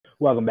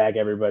Welcome back,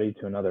 everybody,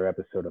 to another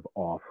episode of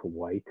Off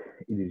White.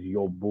 It is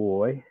your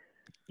boy,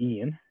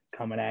 Ian,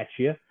 coming at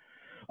you.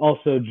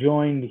 Also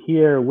joined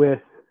here with,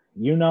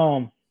 you know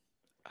him,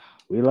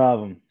 we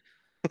love him,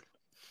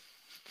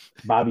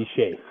 Bobby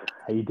Shafe.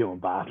 How you doing,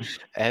 Bobby?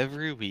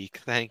 Every week,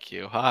 thank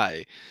you.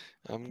 Hi,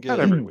 I'm Not good.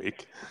 every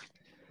week.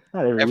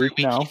 Not every Every week,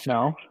 week no,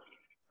 no.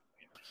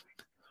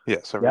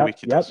 Yes, every Yep, week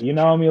he yep, does. you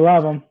know him, you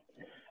love him.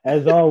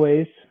 As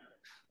always,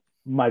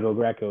 Michael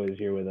Greco is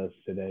here with us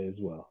today as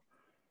well.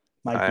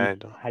 Mikey,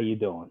 how you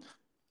doing?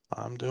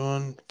 I'm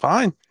doing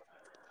fine.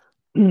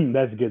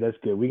 That's good, that's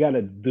good. We got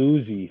a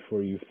doozy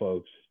for you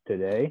folks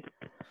today.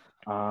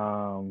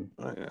 Oh,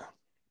 yeah.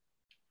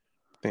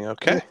 Think You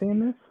okay? guys seen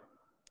this?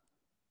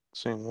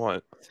 Seeing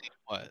what?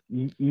 What?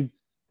 You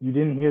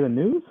didn't hear the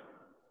news?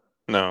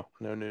 No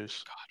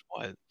news. God,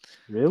 what?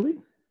 Really?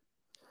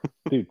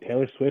 Dude,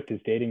 Taylor Swift is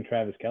dating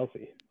Travis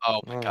Kelsey.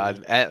 Oh my Oh,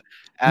 God!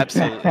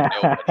 Absolutely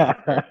nobody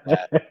heard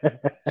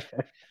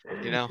that.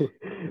 You know,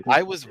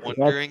 I was That's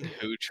wondering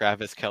who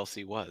Travis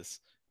Kelsey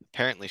was.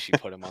 Apparently, she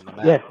put him on the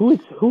yeah. map. Who is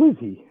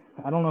he?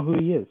 I don't know who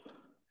he is.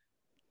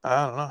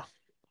 I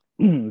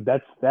don't know.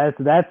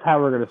 That's how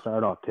we're gonna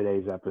start off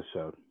today's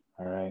episode.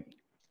 All right,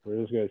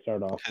 we're just gonna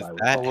start off Because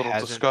by A that little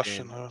hasn't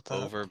discussion been about that.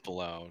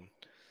 overblown.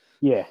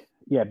 yeah.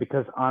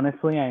 Because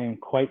honestly, I am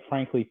quite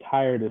frankly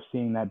tired of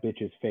seeing that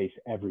bitch's face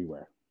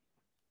everywhere.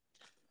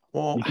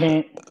 Well, You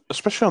can't.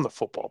 especially on the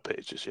football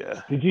pages.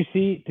 Yeah. Did you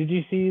see? Did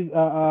you see?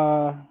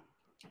 Well,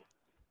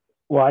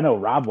 I know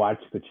Rob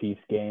watched the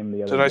Chiefs game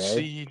the other Did I day.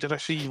 see? Did I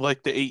see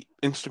like the 8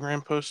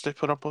 Instagram posts they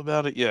put up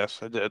about it? Yes,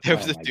 I did. There Oh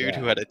was a my dude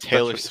who god. had a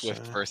Taylor what he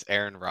Swift said. versus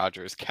Aaron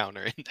Rodgers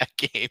counter in that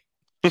game.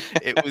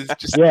 It was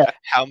just Yeah.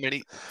 how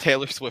many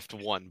Taylor Swift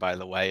won, by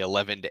the way,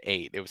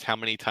 11-8. It was how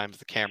many times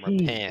the camera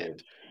Jesus.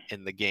 panned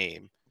in the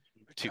game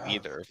to God.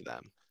 either of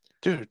them.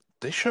 Dude,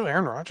 they show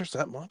Aaron Rodgers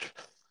that much?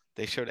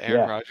 They showed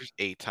Aaron Yeah. Rodgers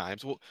 8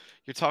 times. Well,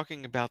 you're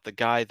talking about the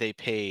guy they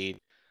paid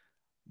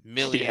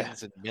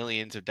millions and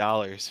millions of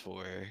dollars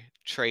for,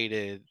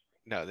 traded.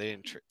 No, they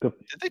didn't trade. The,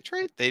 Did they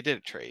trade? They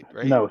didn't trade,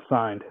 right? no,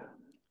 signed.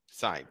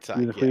 Signed, He's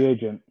a yeah. free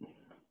agent.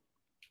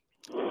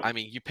 I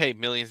mean, you pay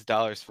millions of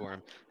dollars for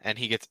him, and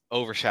he gets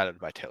overshadowed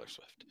by Taylor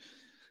Swift.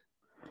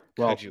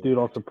 Well, Could you dude imagine?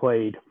 also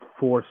played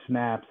 4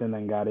 snaps and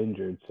then got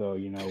injured. So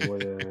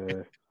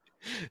what?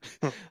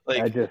 I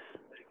Like, just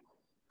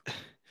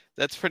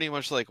that's pretty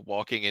much like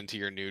walking into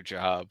your new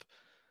job,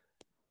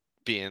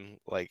 being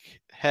like,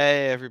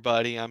 "Hey,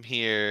 everybody, I'm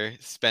here."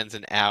 Spends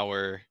an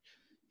hour,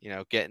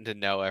 getting to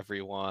know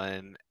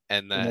everyone, and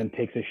and then then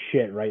takes a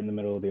shit right in the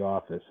middle of the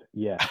office.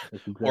 Yeah,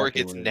 that's or exactly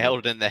gets what it is.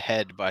 nailed in the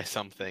head by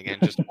something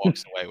and just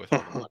walks away with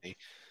all the money.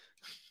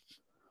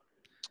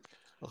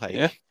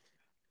 Yeah. Like,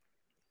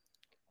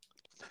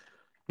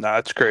 Nah,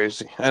 it's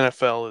crazy.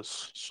 NFL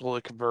is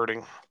slowly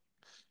converting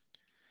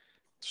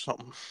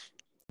something.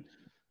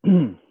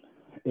 It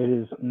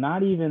is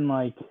not even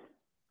like.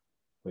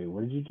 Wait,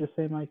 what did you just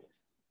say, Mike?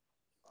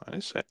 I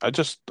was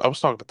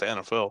talking about the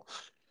NFL.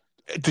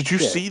 Did you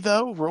Yeah. see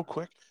though, real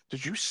quick?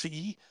 Did you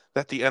see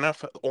that the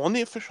NFL on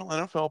the official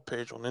NFL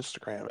page on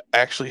Instagram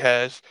actually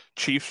has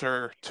Chiefs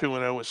are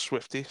 2-0 with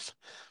Swifties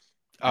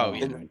oh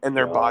yeah, my in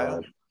their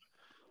bio? god.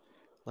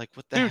 like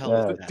what the Dude, hell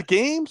is That's the that?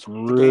 game's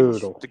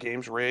brutal. the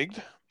game's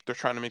rigged. They're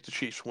trying to make the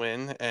Chiefs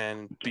win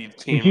and be the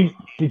Did you team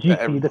did you that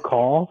see the everyone.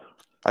 call?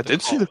 I The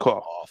did see call the was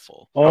call.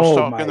 awful. I was Oh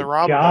talking my to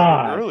Rob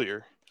about it god.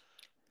 earlier.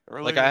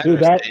 Like, I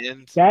Dude,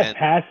 understand, that and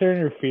passer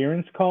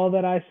interference call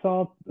that I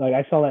saw, like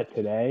I saw that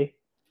today,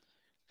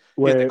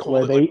 Yeah, they where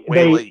called it like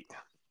way late.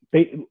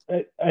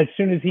 as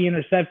soon as he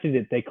intercepted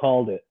it, they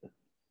called it.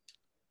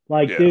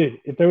 Like, Yeah.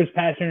 dude, if there was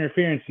passer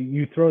interference,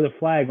 you throw the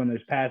flag when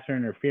there's passer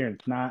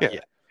interference, not Yeah. yeah,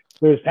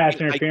 there's I mean,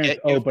 passer I interference. get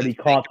you Oh, have but to he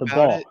think caught the about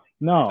ball. it, but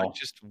No,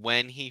 just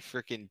when he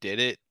freaking did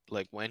it,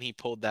 like when he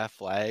pulled that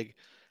flag,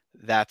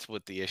 that's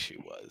what the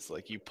issue was.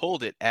 Like, you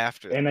pulled it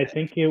after the and I fact.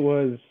 think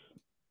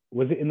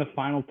was it in the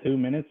final 2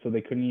 minutes, so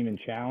they couldn't even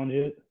challenge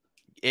it.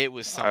 It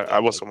was I something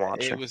like wasn't that. It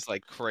watching. was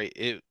like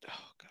crazy.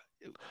 Oh God,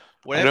 I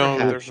whatever It know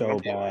was there's happened, so an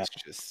it bad. was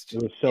just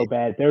It was so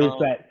bad. There was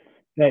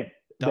dumb,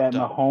 that dumb.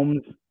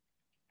 Mahomes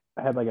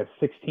had like a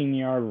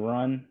 16-yard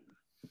run,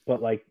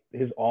 but like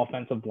his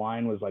offensive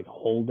line was like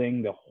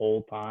holding the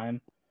whole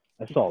time.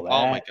 I saw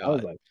Oh my that. I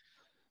was God, like,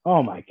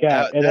 oh my god!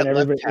 that And then that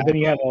left everybody, and then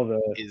you have tackle all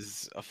the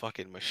is a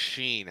fucking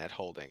machine at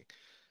holding.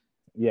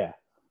 yeah,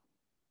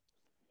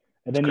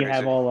 and it's then you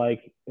have crazy. all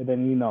like, and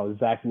then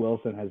Zach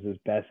Wilson has his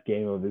best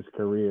game of his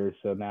career,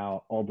 so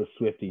now all the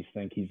Swifties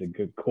think he's a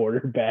good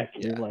quarterback,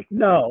 and Yeah, you're like,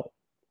 no,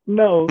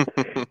 no,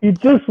 you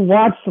just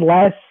watched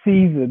last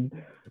season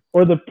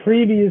or the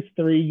previous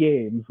 3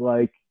 games,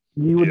 like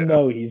you would Yeah.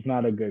 know he's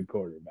not a good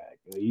quarterback.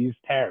 He's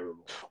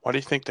terrible. Why do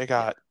you think they yeah.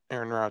 got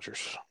Aaron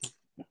Rodgers?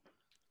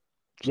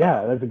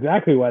 Yeah, So that's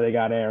exactly why they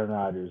got Aaron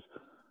Rodgers.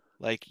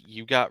 Like,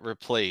 you got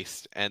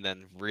replaced and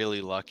then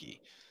really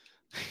lucky.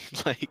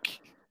 Like,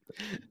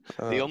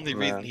 the only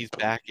reason man, he's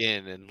back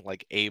in and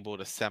like able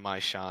to semi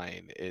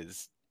shine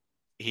is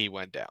he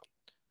went down.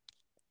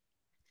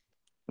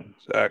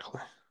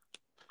 exactly. Yeah,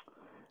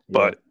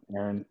 But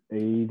Aaron,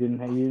 he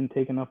didn't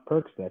take enough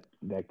perks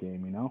that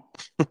game, you know.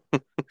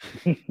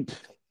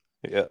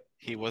 Yeah.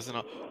 He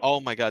wasn't. Oh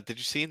my God! Did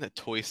you see in the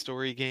Toy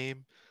Story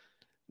game?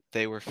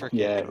 They were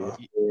Yeah,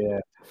 freaking yeah.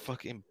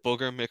 fucking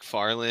Booger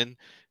McFarlane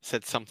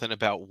said something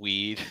about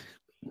weed.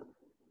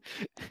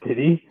 Did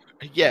he?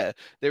 Yeah,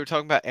 they were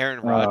talking about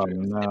Aaron Oh Rodgers.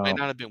 It no. might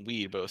not have been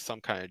weed, but it was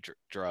some kind of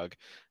drug.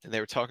 And they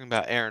were talking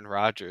about Aaron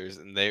Rodgers,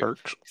 and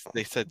Perks.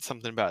 they said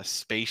something about a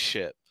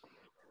spaceship,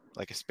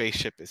 like a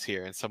spaceship is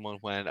here, and someone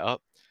went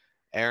up.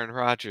 Aaron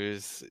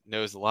Rodgers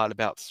knows a lot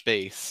about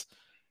space,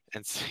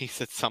 and so he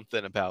said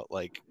something about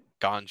like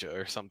ganja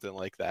or something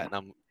like that.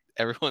 And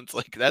everyone's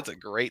like, that's a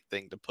great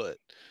thing to put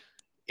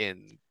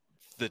in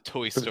the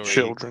Toy For the Story.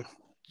 children.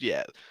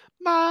 Yeah,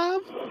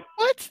 Mom,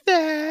 what's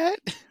that?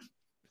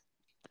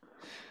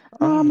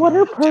 Mom, what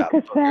are Yeah,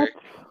 Percocets?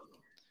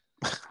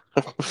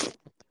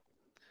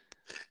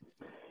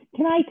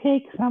 Can I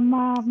take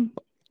some?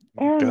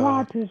 Aaron God.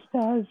 Rodgers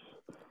does.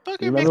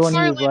 Booger remember when he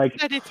was McFarlane like-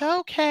 said it's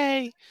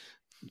okay.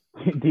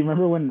 Do you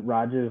remember when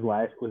Rodgers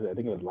I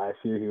think it was last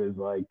year, he was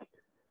like,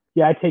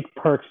 "Yeah, I take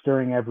perks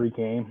during every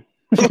game."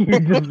 You're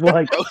just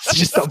like, Bro, what it's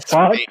just the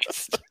fuck?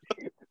 spaced.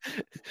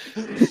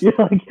 you're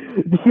like,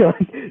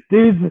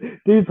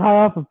 dude's high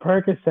off of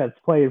Percocets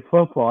playing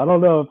football. I don't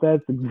know if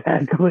that's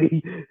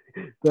exactly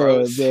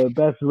Bro, the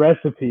best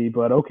recipe,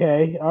 but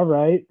okay, all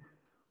right.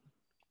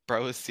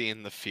 Bro is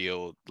seeing the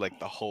field, like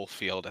the whole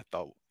field at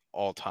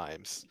all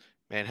times.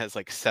 Man has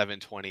like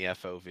 720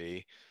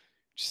 FOV.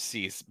 Just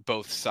sees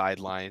both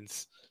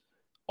sidelines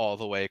all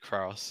the way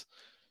across.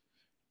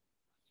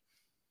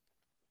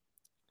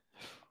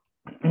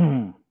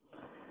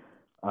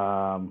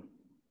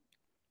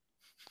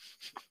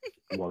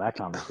 Well, that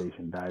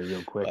conversation died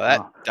real quick.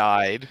 Well, that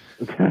died.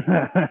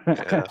 Yeah.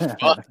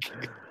 Fuck.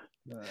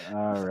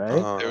 All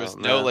right. There was Oh,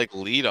 no man. like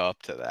lead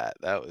up to that.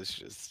 That was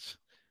just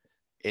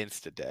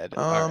insta dead.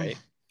 All right.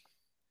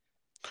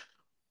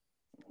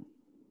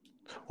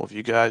 Well, have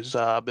you guys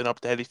been up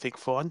to anything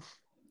fun?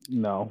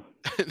 No.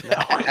 No.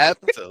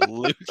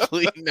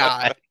 Absolutely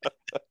not.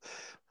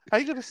 How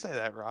you gonna say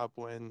that, Rob,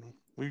 when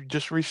we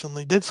just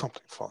recently did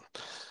something fun?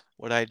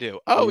 What'd I do?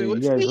 Oh, we you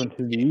went guys to went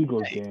to the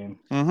Eagles game.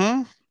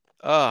 Mm-hmm.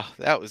 Oh,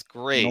 that was And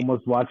great.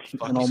 almost watched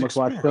Fucking them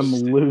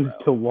roasted, lose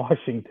bro. to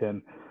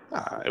Washington.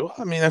 Well,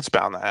 I mean, that's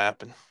bound to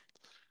happen.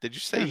 Did you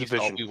say Their you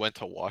division. thought we went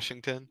to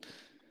Washington?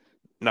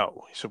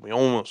 No, he said we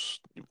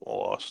almost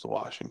lost to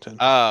Washington.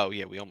 Oh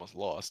yeah, we almost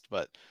lost,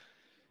 but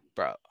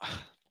bro,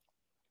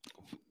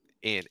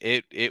 and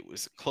it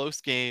was a close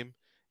game,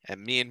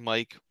 and me and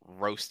Mike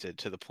roasted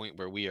to the point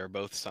where we are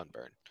both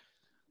sunburned.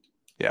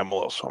 Yeah, I'm a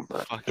little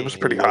sunburned. Fucking It was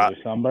pretty You guys hot.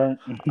 are sunburnt.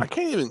 I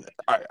can't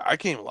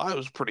even lie. It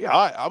was pretty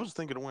hot. I was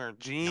thinking of wearing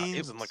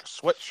jeans and like a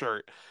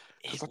sweatshirt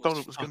because I thought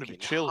it was going to be fucking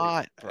chilly.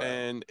 hot, bro.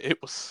 And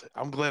it was.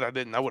 I'm glad I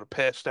didn't. I would have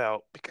passed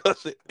out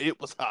because it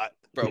was hot.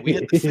 Bro, we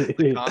had to sit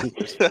in the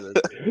concourse for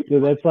the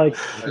Dude, that's like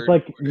third it's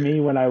like quarter. me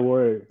when I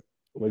wore.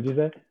 What'd you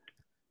say?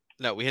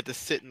 No, we had to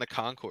sit in the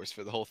concourse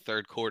for the whole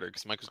third quarter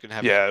because Mike was gonna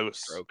have Yeah, a it was.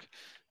 stroke.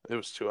 It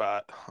was too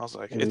hot. I was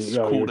like, Yo, it's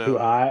you're cool too down.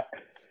 hot.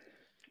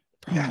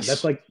 Yes.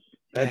 That's like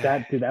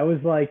Yeah. dude. That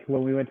was like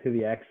when we went to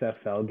the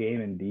XFL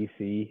game in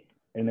DC,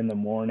 and in the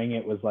morning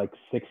it was like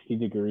 60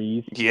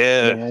 degrees.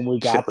 Yeah. And then when we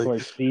got chilly. to our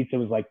seats, it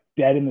was like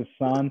dead in the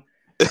sun.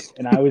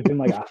 And I was in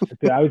like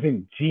I was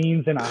in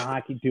jeans and a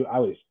hockey dude.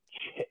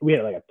 We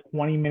had like a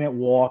 20-minute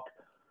walk.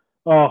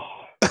 Oh,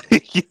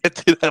 Yeah,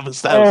 dude, that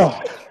was it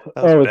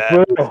was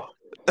bad. brutal.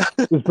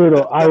 It was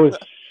brutal. I was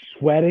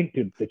sweating,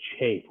 dude. The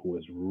chafe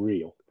was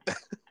real.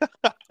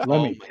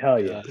 Let me my tell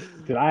you, God.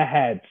 dude. I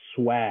had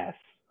swass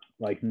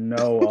like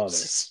no other.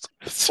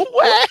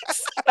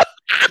 Swass.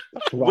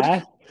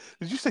 Swass?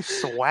 Did you say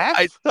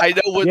swag? I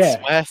know what Yeah.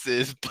 swass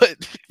is, but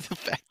the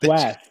fact that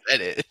Swass. you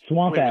said it.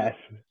 Swamp Wait a ass.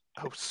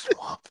 Oh,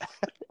 swamp.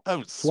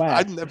 Oh,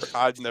 Swag.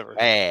 I'd never.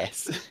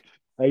 Ass.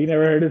 Oh, you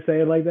never heard it say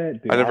it like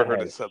that? Dude, I never I heard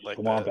had it said like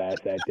swamp that. ass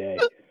that day.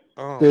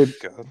 Oh, Dude,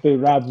 God.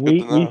 Dude, Rob, Good we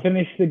to know.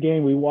 finished the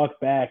game. We walked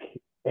back,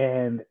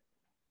 and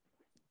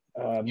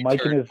Mike and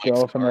turned his Mike's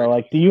girlfriend are card.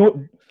 like, do you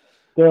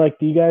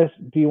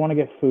want to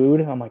get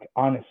food? I'm like,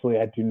 honestly,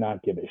 I do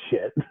not give a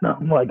shit.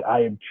 I'm like,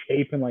 I am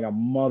chafing like a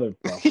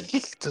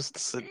motherfucker. Just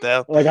sit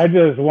down. Like, I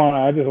just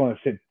want to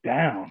sit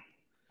down.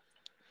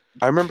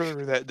 I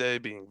remember that day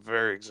being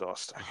very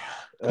exhausting.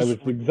 It was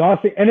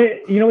exhausting. And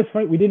it's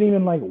funny, we didn't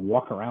even like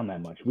walk around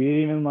that much. We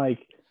didn't even like,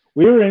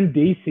 we were in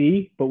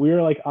DC, but we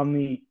were like on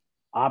the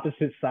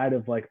opposite side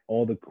of like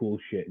all the cool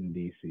shit in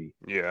DC.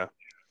 Yeah.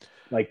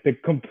 Like the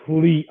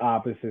complete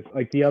opposite.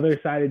 Like the other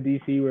side of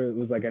DC where it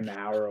was like an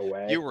hour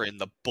away. You were in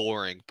the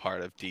boring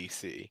part of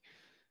DC.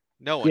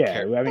 No one Yeah,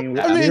 cared. I mean,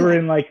 about we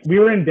that.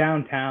 were in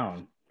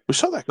downtown. We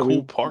saw that So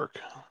cool park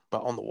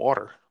on the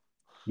water.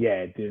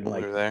 Yeah, dude, When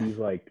we like were there. these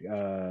like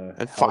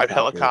And 5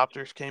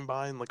 helicopters came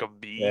by in like a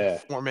V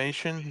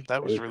formation.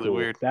 That was really cool.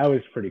 weird. That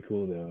was pretty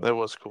cool though. That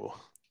was cool.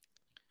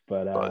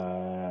 But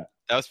That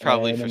was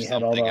probably and for then you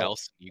had all something the-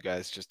 else. You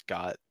guys just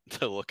got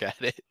to look at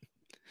it.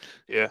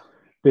 Yeah.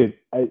 dude,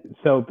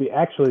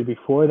 actually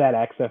before that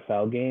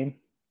XFL game,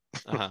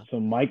 So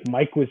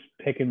Mike was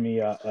picking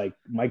me up. Like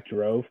Mike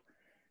drove,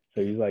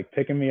 so he's like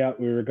picking me up.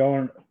 We were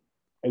going.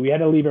 We had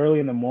to leave early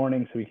in the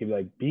morning so we could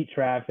like beat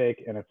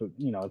traffic, and it's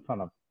it's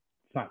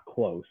not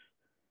close.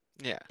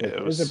 Yeah.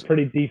 It was a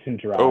pretty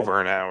decent drive. Over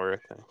an hour, I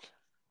think.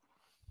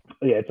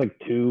 Yeah, it's like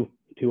 2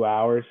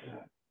 hours,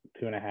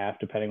 2.5,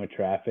 depending with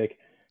traffic.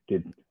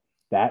 Dude,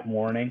 that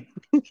morning,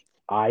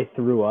 I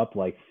threw up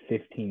like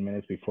 15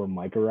 minutes before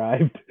Mike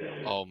arrived.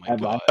 Oh my at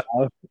god.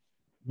 my house.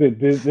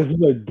 This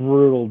is a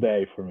brutal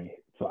day for me.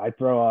 So I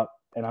throw up,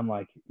 and I'm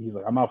like, he's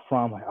like, I'm out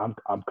front. I'm like,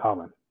 I'm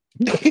coming.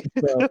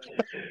 so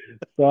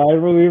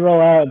we roll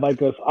out, and Mike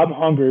goes, I'm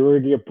hungry. We're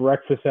gonna get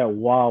breakfast at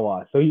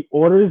Wawa. So he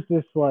orders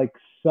this like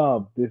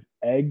sub, this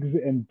eggs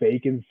and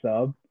bacon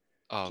sub.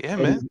 Oh Yeah,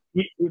 god. man.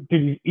 Dude,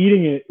 he's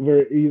eating it.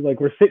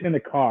 We're sitting in the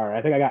car.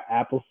 I think I got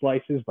apple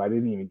slices, but I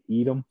didn't even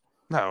eat them.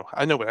 No,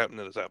 I know what happened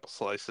to those apple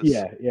slices.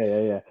 Yeah.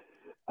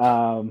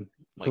 So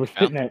we're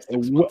sitting found there,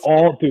 them 6 months ago.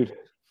 all, dude.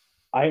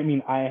 I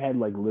mean, I had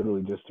like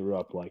literally just threw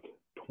up like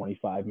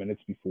 25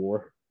 minutes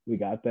before we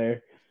got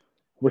there.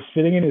 We're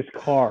sitting in his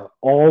car,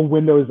 all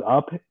windows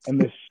up,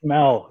 and the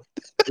smell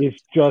is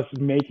just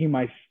making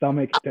my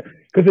stomach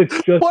because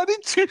it's just. What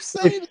did you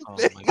say? Oh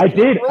to my me? I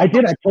god.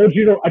 did. I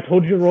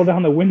told you to roll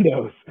down the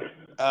windows.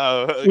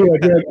 Oh, You're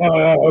like,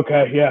 oh,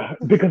 okay, yeah,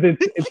 because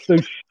it's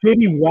those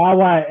shitty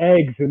Wawa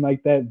eggs and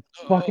like that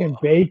fucking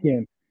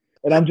bacon,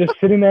 and I'm just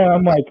sitting there.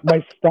 I'm like,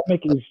 my stomach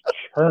is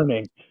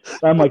churning.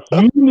 And I'm like,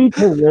 you need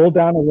to roll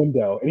down a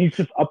window, and he's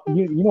just up,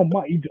 he's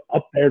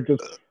up there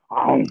just,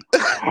 like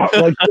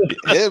just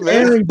yeah,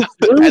 man. staring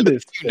through At this.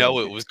 least you know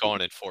it was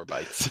gone in 4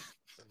 bites.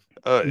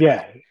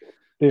 Yeah,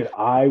 dude,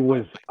 I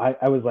was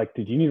like,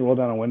 did you need to roll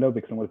down a window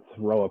because I'm gonna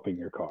throw up in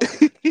your car?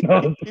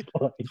 I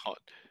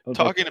was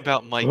Talking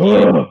about Mike,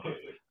 "Ugh."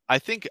 I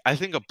think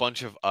a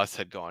bunch of us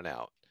had gone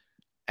out,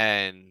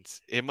 and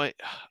it might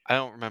I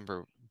don't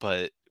remember,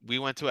 but we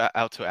went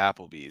out to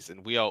Applebee's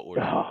and we all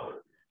ordered, Oh,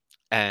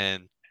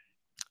 and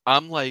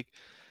I'm like,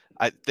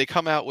 they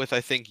come out with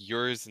I think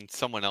yours and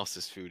someone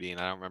else's foodie,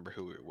 and I don't remember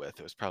who we were with.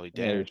 It was probably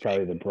yeah, Dan it or was Jake.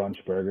 probably the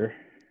brunch burger.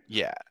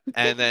 Yeah,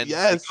 and then they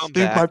Yes, come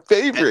dude, back, my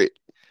favorite.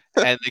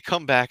 and they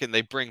come back and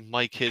they bring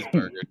Mike his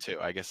burger too.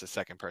 I guess the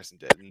second person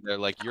did, and they're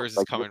like, "Yours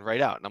is coming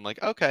right out." And I'm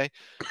like, "Okay."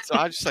 So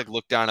I just like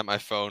look down at my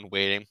phone,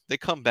 waiting. They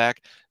come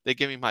back, they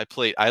give me my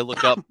plate. I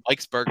look up,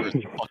 Mike's burger is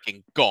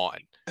fucking gone.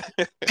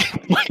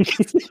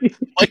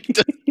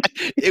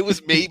 It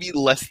was maybe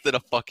less than a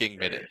fucking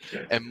minute,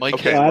 and Mike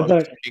Okay, had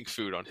look. fucking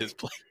food on his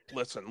plate.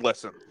 Listen.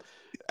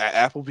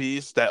 At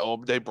Applebee's, that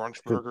all-day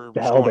brunch burger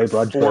was all-day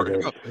gone brunch four,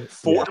 burger.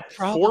 four,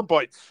 Yeah. 4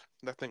 bites.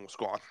 That thing was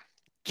gone.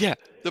 Yeah,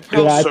 the Dude,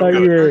 problem I with thought the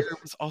you were. burger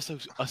was also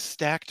a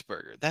stacked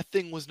burger. That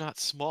thing was not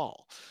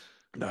small.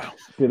 No,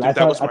 Dude, that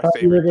was my I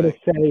thought you were favorite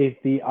gonna thing. say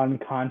the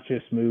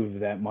unconscious move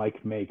that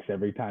Mike makes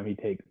every time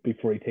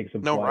before he takes a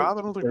No, bite. Rob,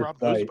 I don't think first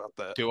Rob knows bite. about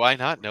that. Do I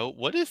not know?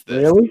 What is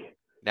this? Really?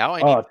 Now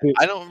I need. Oh, dude.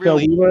 I don't So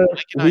really. Mike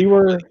and I don't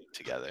really eat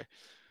together.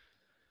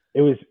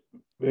 It was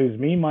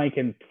me, Mike,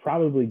 and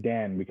probably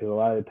Dan because a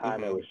lot of the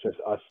time it Mhm. was just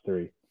us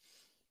three.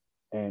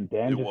 And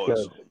Dan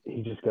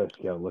just goes,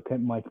 yo, look at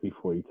Mike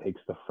before he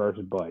takes the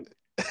first bite.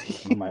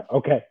 I'm like,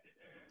 okay.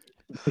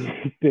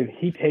 Dude,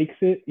 he takes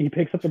it, he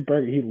picks up the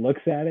burger, he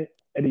looks at it,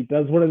 and he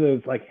does one of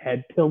those like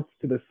head tilts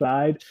to the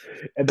side,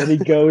 and then he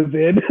goes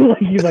in, like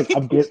he's like,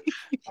 I'm getting,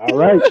 all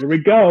right, here we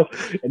go.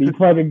 And he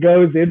fucking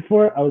goes in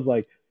for it. I was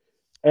like,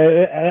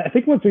 I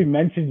think once we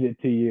mentioned it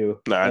to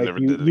you, No, I like never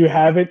did it you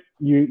again.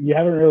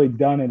 haven't really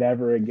done it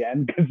ever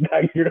again because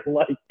now you're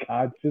like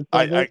conscious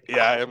of it.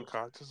 I am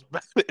conscious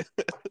about it.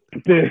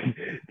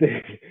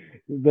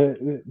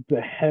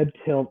 The head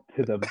tilt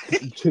to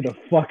the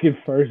fucking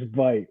first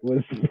bite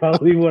was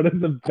probably one of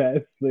the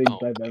best things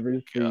I've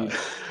ever seen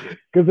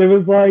because it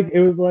was like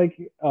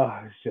oh,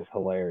 it's just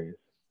hilarious.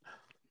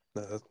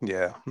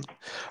 Yeah.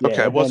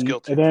 Okay, I was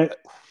guilty of that.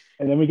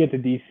 And then we get to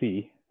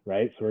DC,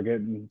 right? So we're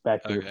getting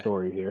back to the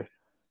story here.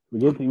 We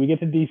get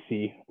to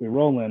DC. We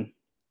roll in.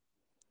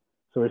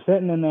 So we're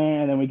sitting in there,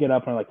 and then we get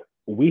up and we're like,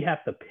 we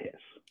have to piss.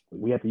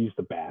 We have to use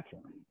the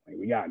bathroom. Like,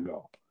 we gotta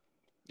go.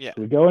 Yeah.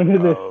 So we go into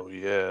this. Oh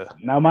yeah.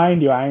 Now,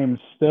 mind you, I am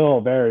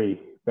still very,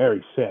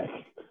 very sick.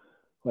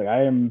 Like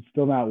I am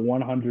still not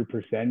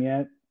 100%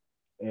 yet,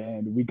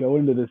 and we go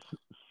into this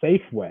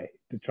Safeway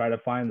to try to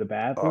find the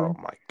bathroom.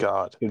 Oh my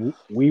god. And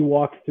we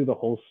walked through the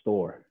whole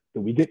store. So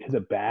we get to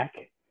the back,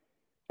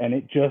 and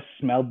it just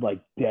smelled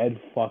like dead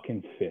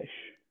fucking fish.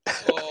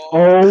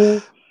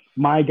 Oh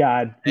my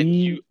god,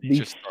 the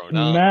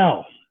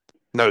smell.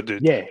 No,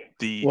 dude. Yeah.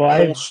 The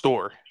whole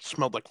store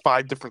smelled like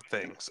 5 different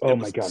things. Oh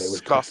my god, it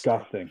was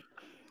disgusting.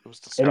 It was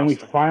disgusting. And then we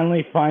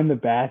finally find the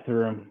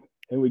bathroom,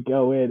 and we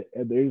go in,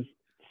 and there's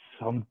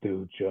some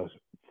dude just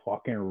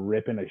fucking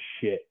ripping a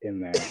shit in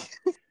there.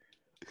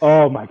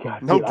 Oh my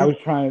god, dude, I was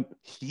trying.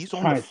 He's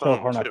on the phone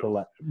so hard not to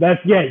let.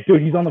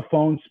 Dude, he's on the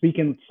phone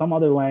speaking some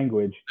other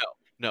language.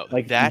 No,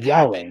 like that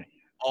yelling.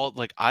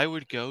 I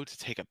would go to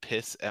take a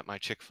piss at my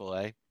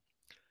Chick-fil-A.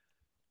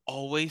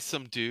 Always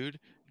some dude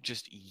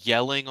just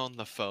yelling on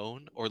the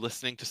phone or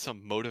listening to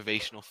some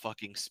motivational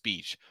fucking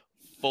speech,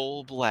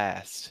 full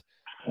blast,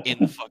 in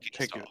the fucking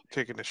stall.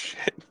 taking a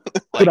shit.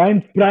 But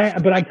I'm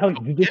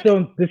telling you,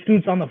 this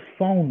dude's on the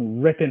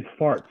phone ripping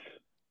farts.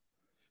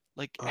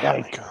 Like, Oh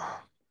my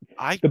god!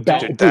 Dude,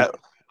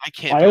 I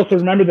can't. I also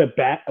remember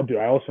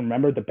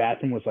the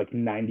bathroom was like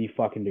 90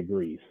 fucking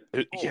degrees.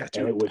 Dude,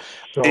 and it was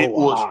so it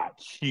was hot.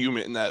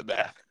 humid in that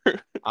bathroom.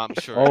 I'm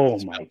sure. Oh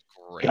my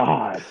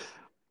god!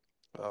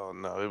 Oh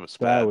no, it was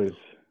That bad. was,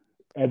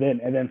 and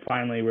then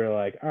finally we were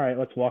like, all right,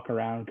 let's walk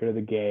around, go to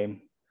the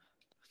game.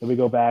 Then we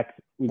go back.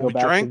 We went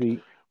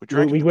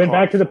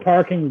back to the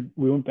parking.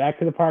 We went back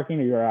to the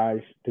parking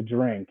garage to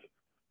drink,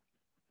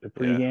 to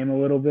pregame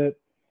a little bit.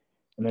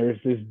 And there's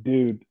this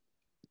dude.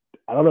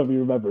 I don't know if you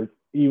remember.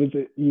 He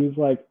was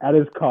like at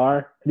his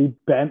car and he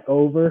bent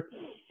over,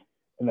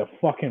 and the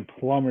fucking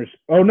plumbers.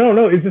 Oh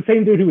no, it's the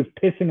same dude who was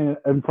pissing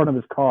in front of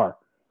his car.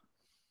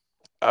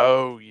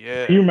 Oh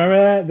yeah. Do you remember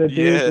that?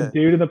 The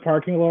dude in the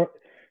parking lot.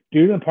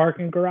 Dude in the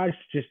parking garage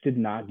just did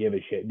not give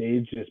a shit.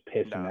 He's just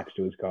pissing next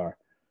to his car.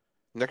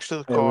 Next to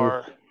the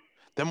car.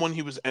 Then when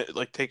he was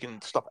like taking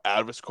stuff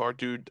out of his car,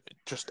 dude,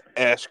 just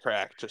ass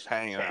crack, just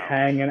hanging out.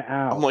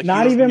 I'm like,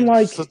 not even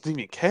like doesn't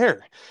even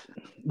care.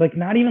 Like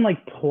not even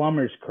like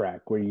plumber's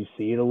crack where you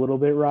see it a little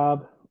bit,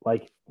 Rob.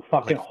 Like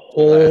fucking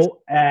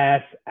whole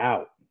ass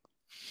out.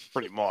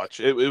 Pretty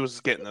much. It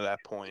was getting to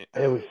that point.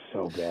 It was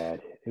so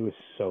bad.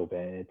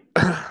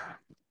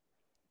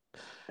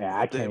 Yeah,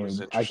 I can't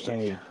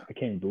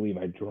even believe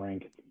I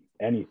drank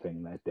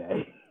anything that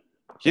day.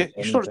 Yeah,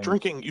 you started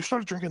drinking the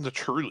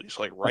Trulies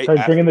like right. I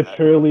started drinking the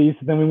Trulies.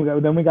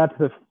 Then we got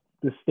to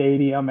the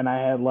stadium, and I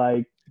had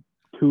like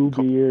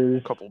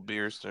a couple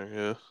beers there,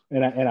 yeah,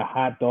 and a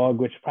hot dog,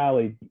 which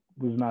probably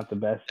was not the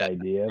best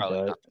idea, probably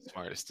but not the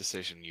smartest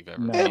decision you've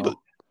ever made. But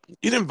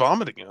you didn't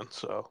vomit again,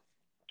 so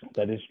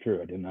that is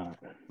true. I did not.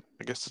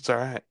 I guess it's all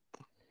right.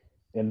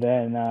 And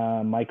then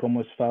Mike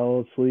almost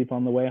fell asleep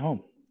on the way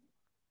home.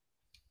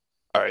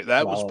 All right,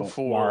 that was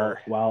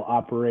before while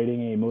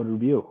operating a motor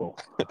vehicle.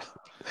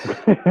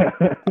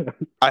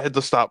 I had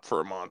to stop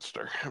for a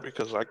Monster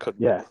because I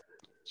couldn't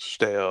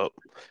stay up.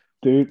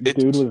 Dude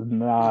was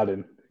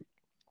nodding.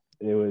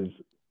 It was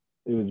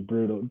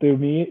brutal. Dude,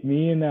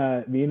 me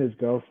and his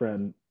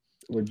girlfriend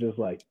were just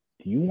like,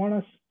 "Do you want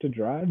us to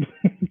drive?"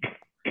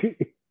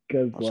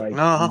 Because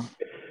no,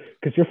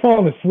 because you're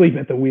falling asleep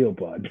at the wheel,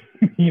 bud.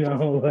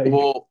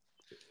 Well,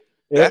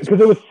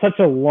 because it was such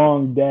a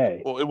long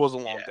day. Well, it was a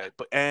long day,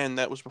 and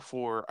that was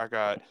before I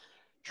got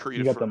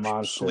treated for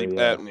Monster, sleep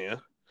apnea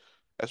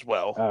as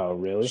well. Oh,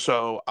 really?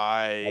 So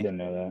I didn't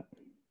know that.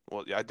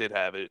 Well, yeah, I did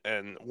have it,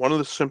 and one of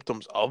the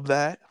symptoms of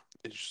that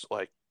is just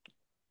like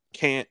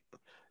can't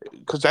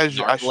because as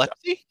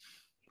narcolepsy.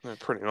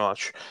 Pretty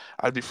much,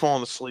 I'd be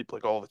falling asleep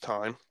like all the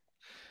time.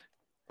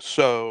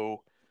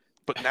 So,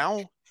 but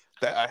now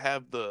that I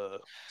have the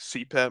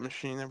CPAP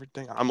machine and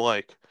everything, I'm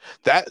like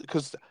that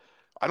because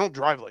I don't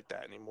drive like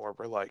that anymore.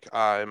 But like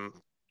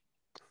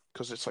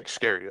because it's like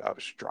scary to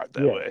obviously drive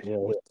that way. Yeah.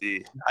 With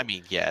the, I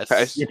mean,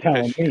 yes. You're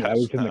telling me I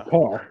was in the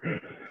car.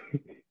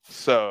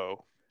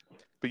 So,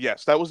 but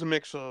yes, that was a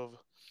mix of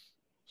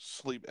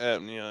sleep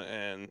apnea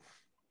and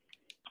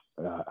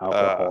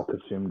alcohol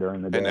consumed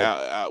during the day.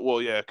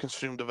 And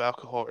consumed of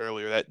alcohol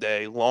earlier that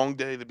day. Long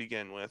day to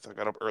begin with. I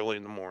got up early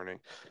in the morning.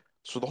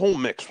 So the whole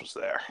mix was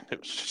there.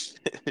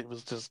 It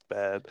was just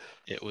bad.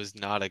 It was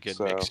not a good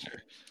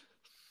mixture.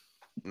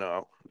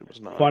 No, it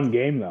was not. Fun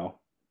game though.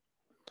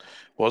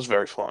 Was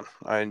very fun.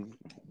 I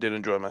did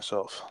enjoy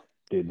myself.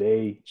 Dude,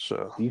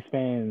 these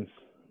fans,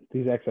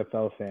 these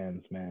XFL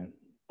fans, man,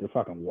 they're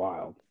fucking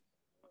wild.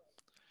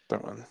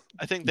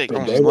 I think they were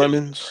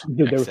lemons.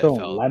 Dude, they were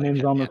throwing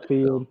lemons on the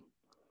field.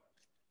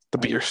 The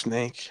beer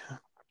snake.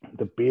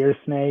 The beer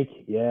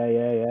snake, yeah.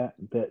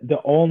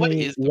 The only what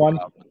is the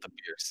problem with the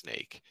beer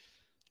snake?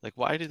 Like,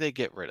 why do they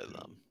get rid of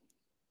them?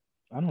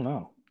 I don't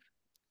know.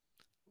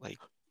 Like,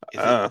 is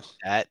it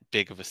that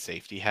big of a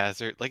safety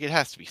hazard? Like, it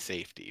has to be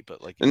safety,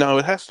 but like, no,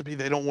 it has to be.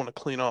 They don't want to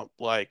clean up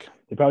like.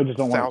 They probably just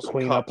don't want to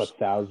clean up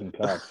 1,000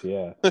 cups.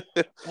 Yeah.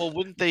 Well,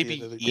 wouldn't they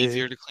be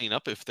easier to clean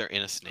up if they're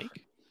in a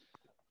snake?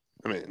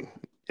 I mean,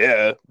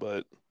 yeah,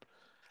 but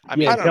I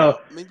mean, I don't know.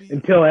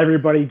 Until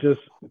everybody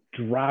just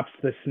drops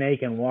the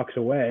snake and walks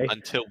away.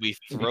 Until we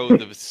throw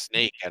the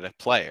snake at a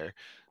player.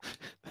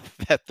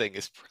 That thing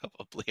is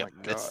probably a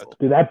missile.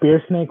 Dude, that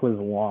beer snake was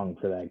long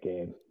for that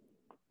game.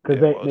 Because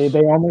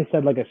they only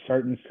said like a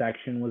certain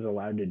section was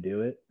allowed to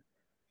do it.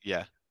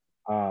 Yeah.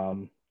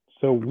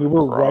 So we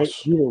were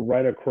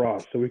right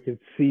across, so we could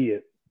see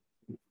it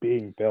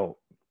being built.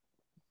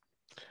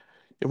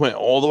 It went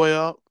all the way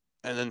up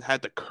and then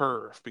had to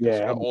curve because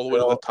it got all the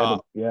way to the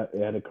top.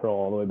 It had to curl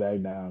all the way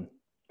back down.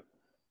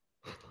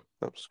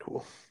 That was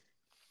cool.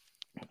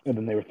 And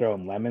then they were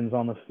throwing lemons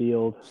on the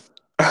field.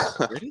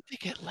 Where did they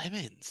get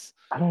lemons?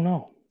 I don't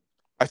know.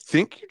 I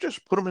think you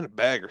just put them in a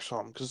bag or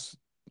something because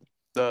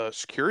the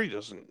security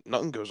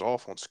nothing goes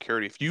off on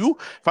security.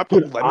 If I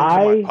put lemons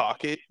in my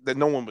pocket, then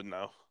no one would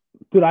know.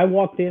 Dude, I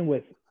walked in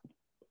with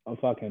a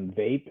fucking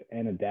vape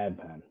and a dab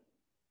pen,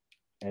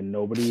 and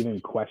nobody even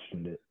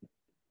questioned it.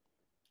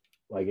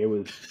 Like, it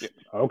was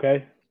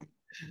okay.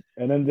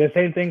 And then the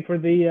same thing for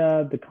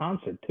the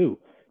concert too.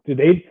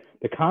 The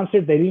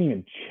concert they didn't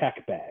even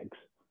check bags.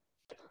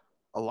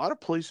 A lot of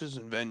places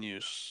and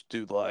venues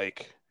do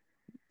like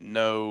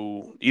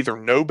either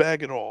no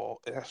bag at all.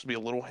 It has to be a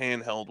little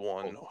handheld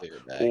one, Clear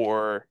bag.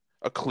 or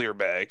a clear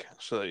bag,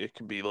 so that it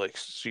can be like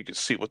so you can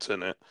see what's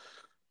in it.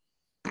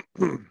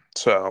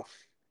 So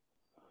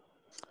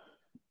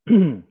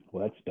Well,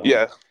 that's dumb.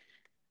 yeah,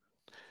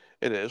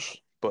 it is,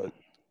 but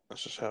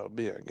that's just how it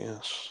be, I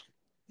guess.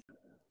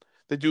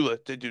 They do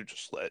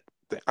just let.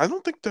 I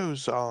don't think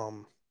those I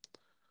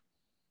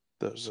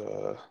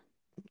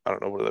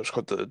don't know what are those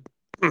called, the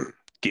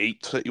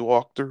gates that you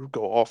walk through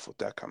go off with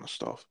that kind of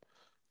stuff.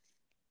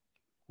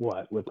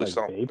 What with At like least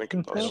I don't vapes think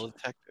and it does. Metal stuff?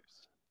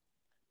 detectors.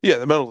 Yeah,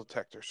 the metal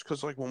detectors.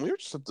 Because like when we were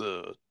just at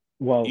the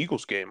Well,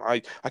 Eagles game,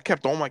 I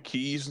kept all my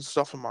keys and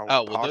stuff in my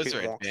Oh well, pocket those are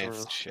and walked through.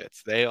 advanced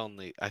shits. They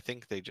only, I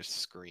think they just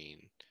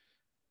screen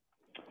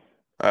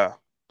Ah,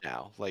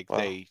 now. Like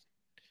wow.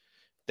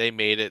 they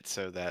made it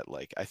so that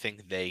like I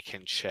think they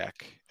can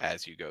check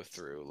as you go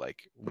through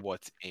like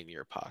what's in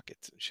your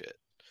pockets and shit.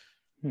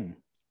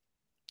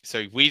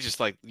 So we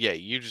just like, yeah,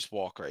 you just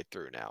walk right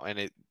through now,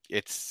 and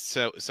it's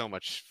so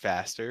much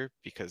faster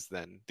because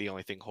then the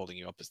only thing holding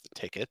you up is the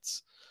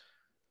tickets.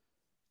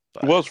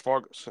 But Wells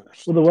Fargo Center.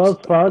 well, the Wells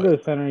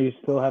Fargo Center, you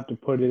still have to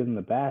put it in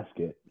the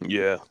basket.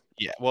 Yeah.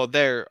 yeah, well,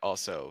 they're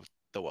also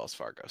the Wells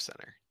Fargo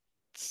Center.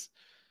 It's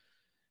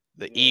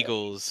the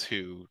Eagles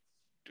who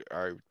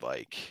are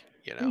like,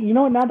 you know, You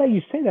know what? Now that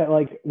you say that,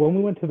 like when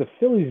we went to the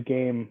Phillies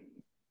game,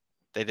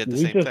 they did the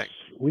same thing.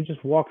 We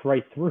just walked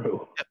right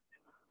through. Yep.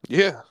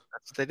 Yeah.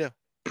 That's what they do.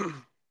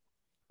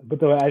 But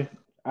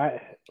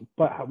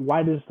but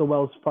why does the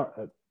Wells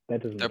Fargo?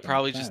 That doesn't. They're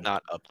probably just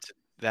not up to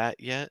that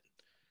yet.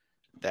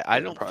 I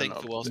don't think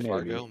the Wells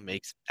Fargo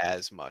makes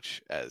as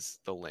much as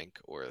the Link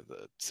or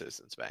the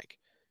Citizens Bank,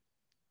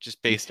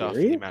 just based off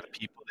the amount of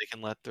people they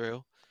can let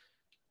through.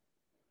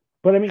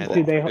 But I mean,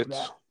 see,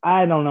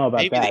 I don't know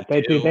about that.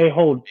 They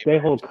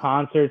hold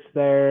concerts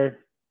there.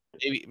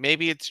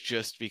 Maybe it's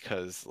just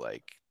because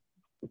like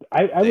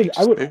I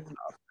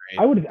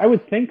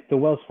would think the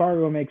Wells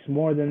Fargo makes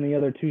more than the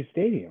other two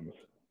stadiums.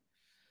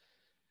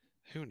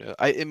 Who knows?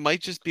 It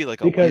might just be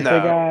like because they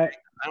got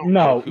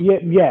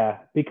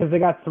because they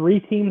got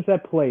 3 teams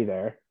that play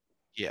there.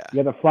 Yeah. You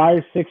have the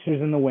Flyers,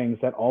 Sixers, and the Wings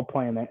that all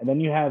play in there, and then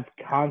you have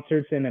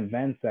concerts and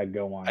events that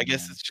go on. I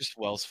guess it's just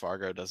Wells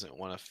Fargo doesn't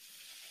want to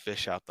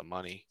fish out the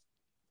money.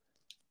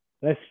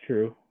 That's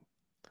true,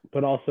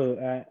 but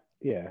also,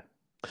 yeah.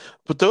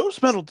 But those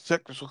metal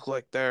detectors look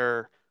like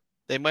they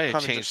might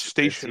have changed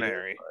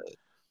stationary. Year,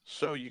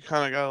 so you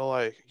kind of gotta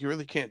like, you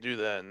really can't do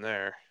that in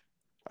there,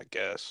 I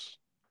guess.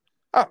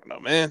 I don't know,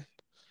 man.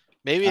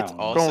 Maybe it's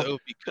also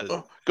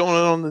because going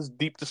on this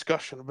deep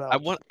discussion about.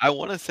 I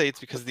want to say it's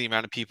because of the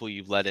amount of people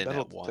you let in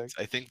at once.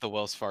 I think the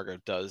Wells Fargo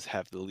does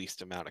have the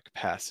least amount of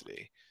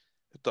capacity.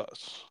 It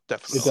does,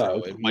 definitely.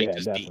 So it might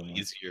just be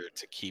easier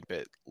to keep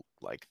it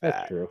like that.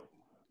 That's true.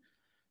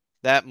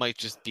 That might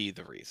just be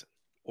the reason.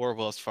 Or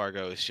Wells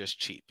Fargo is just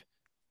cheap.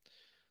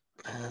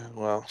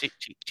 Well, cheap.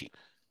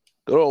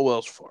 Good old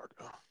Wells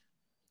Fargo.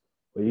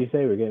 What do you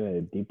say? We're getting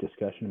a deep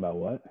discussion about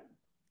what?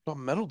 About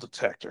metal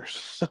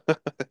detectors.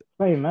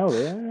 Hey, metal.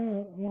 Yeah,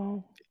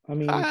 well, I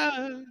mean, kind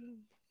of,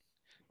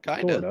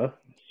 kind of, not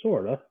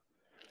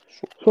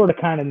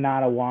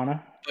a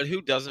wanna. But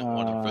who doesn't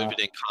want a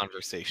riveting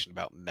conversation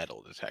about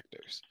metal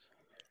detectors?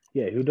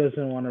 Yeah, who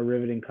doesn't want a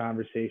riveting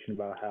conversation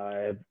about how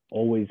I've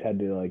always had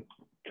to like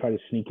try to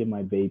sneak in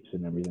my vapes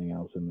and everything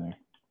else in there?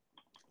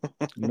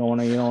 You don't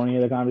want to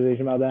hear the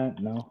conversation about that?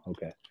 No?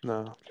 Okay.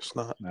 No, it's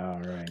not. All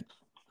right.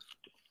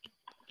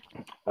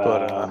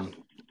 But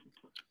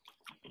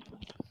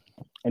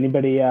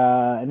anybody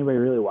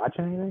really watch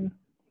anything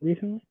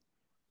recently?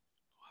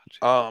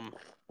 I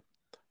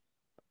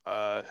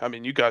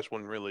mean, you guys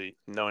wouldn't really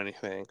know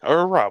anything,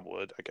 or Rob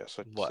would, I guess.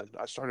 I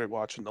started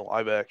watching the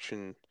live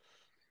action.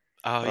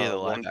 Oh yeah, the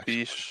One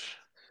Piece.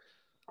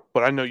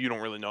 But I know you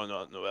don't really know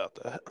nothing about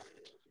that.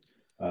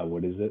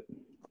 What is it?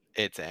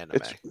 It's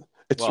anime.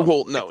 It's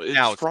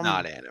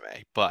not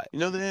anime, but you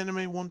know the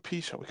anime One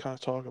Piece. How we kind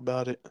of talk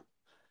about it.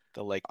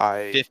 The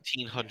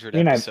 1,500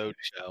 episode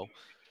show.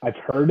 I've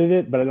heard of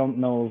it, but I don't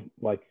know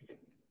like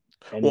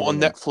anything on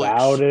Netflix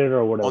about it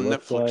or what it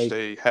looks Netflix like.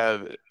 They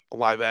have a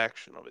live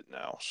action of it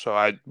now, so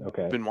I've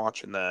been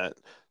watching that.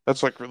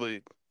 That's like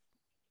really.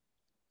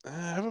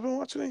 Have I been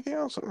watching anything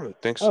else? I don't really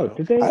think so. Oh,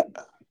 did they?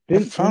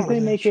 Didn't they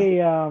make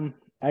a?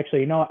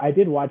 Actually, I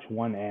did watch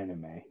one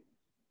anime.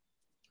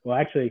 Well,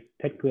 actually,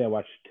 technically, I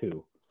watched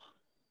 2.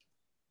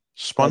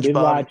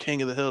 SpongeBob and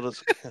King of the Hill.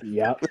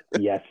 Yep.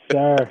 Yes,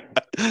 sir.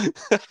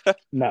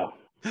 No.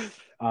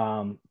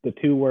 The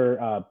 2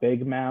 were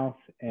Big Mouth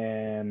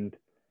and.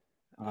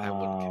 I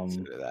wouldn't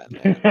consider that.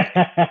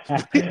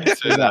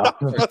 Consider that a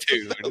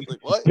cartoon.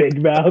 What?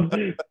 Big Mouth's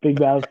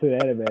an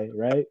anime,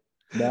 right?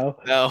 No.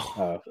 No.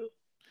 Oh.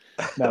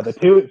 No, the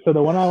 2. So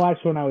the one I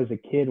watched when I was a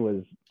kid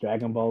was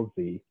Dragon Ball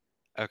Z.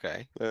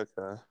 Okay.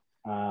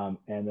 And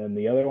then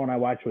the other one I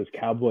watched was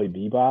Cowboy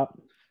Bebop.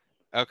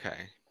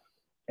 Okay.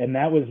 and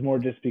that was more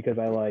just because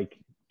I like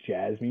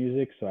jazz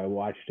music, so I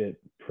watched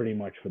it pretty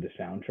much for the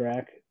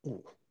soundtrack.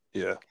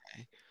 Yeah.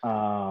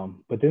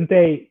 But didn't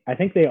they? I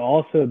think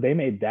they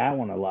made that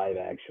one a live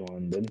action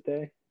one, didn't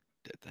they?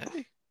 Did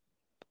they?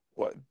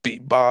 What?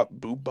 Beat Bop,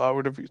 Boop Bop,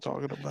 whatever you're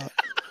talking about.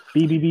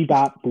 Beep beep beep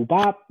bop boop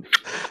bop.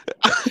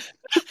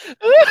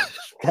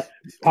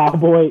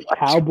 Cowboy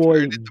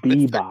Turned into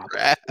Mr. Bebop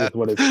Krabs. is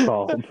what it's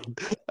called.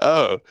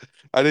 Oh,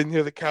 I didn't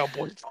hear the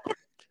cowboy.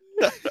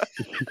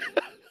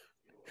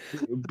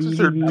 Beep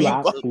her beep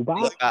bop boop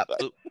bop. Bop,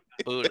 boop,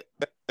 boop.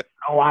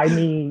 Oh, I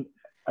mean,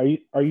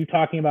 are you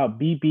talking about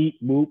beep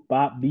beep boop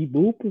bop beep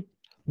boop?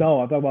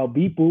 No, I'm talking about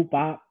beep boop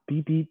bop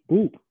beep beep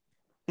boop.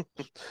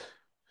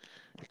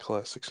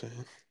 Classic scene.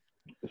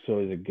 So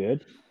is it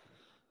good?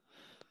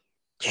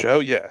 Show,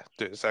 yeah,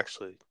 dude, it's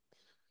actually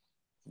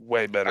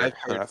way better I've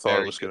than heard I thought it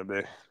very was gonna be.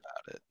 about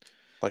it.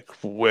 Like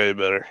way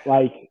better.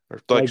 Like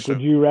So,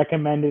 would you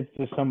recommend it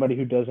to somebody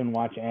who doesn't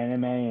watch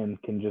anime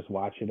and can just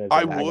watch it as a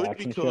I live would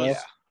action because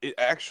show? it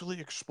actually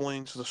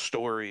explains the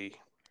story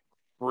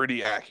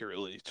pretty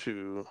accurately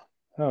to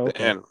Oh, the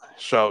okay. anime.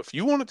 So if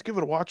you wanted to give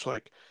it a watch,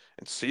 like,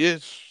 and see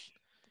it,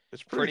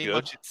 it's pretty good.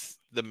 Much it's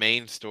the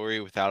main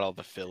story without all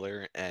the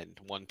filler, and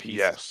One Piece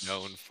Yes. is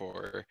known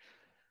for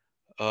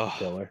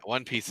Filler.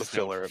 One Piece The is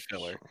known filler for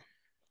filler.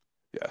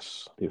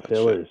 Yes. Dude, that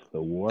filler shit. is the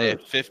They have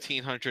worst.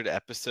 1,500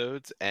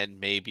 episodes, and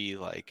maybe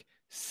like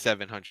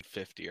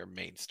 750 are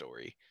main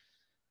story.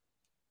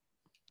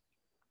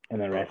 And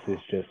the rest is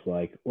just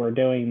like, we're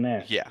doing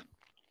this. Yeah.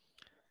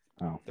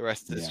 Oh, The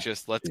rest is yeah,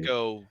 just let's dude.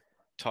 go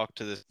talk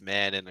to this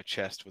man in a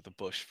chest with a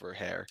bush for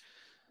hair.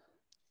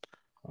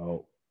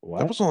 Oh, what?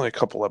 That was only a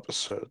couple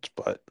episodes,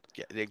 but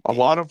Yeah, a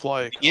lot of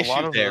like the a lot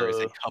issue of there is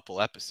a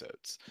couple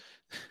episodes.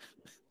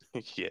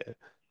 yeah.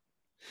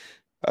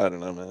 I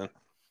don't know, man.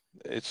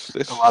 It's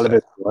A lot of sad.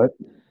 it's what?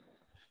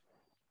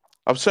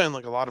 I'm saying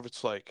like a lot of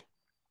it's like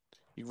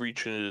you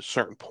reach a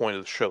certain point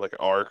of the show, like an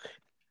arc,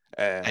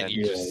 and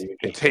you just-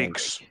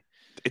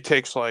 it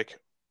takes like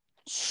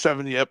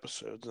 70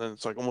 episodes, and then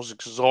it's like almost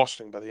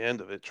exhausting by the end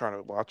of it trying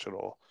to watch it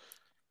all.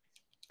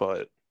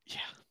 But yeah,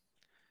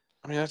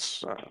 I mean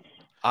that's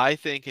I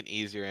think an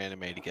easier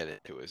anime to get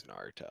into is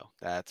Naruto.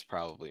 That's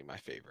probably my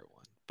favorite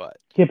one. But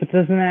Yeah, but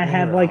doesn't that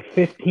have Yeah. like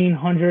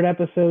 1,500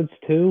 episodes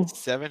too?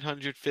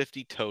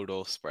 750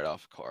 total spread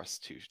off across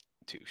two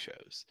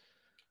shows.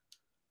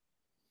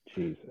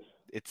 Jesus.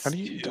 It's how do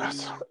you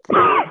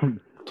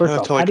First Yeah,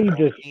 off, to, like, how do you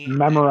just 30,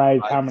 memorize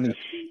how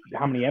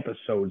 570. many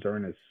episodes are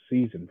in a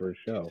season for a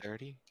show?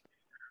 230?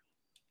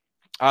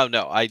 Oh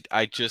no,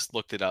 I just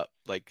looked it up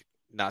like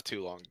not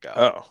too long ago.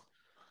 oh.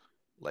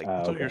 Like I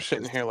thought you Okay. were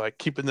sitting here like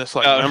keeping this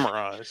like Oh.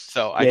 memorized.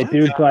 So I Yeah, just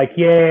dude's like,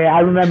 yeah,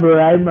 I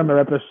remember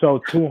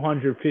episode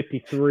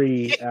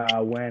 253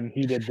 when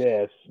he did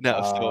this.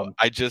 so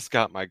I just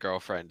got my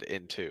girlfriend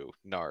into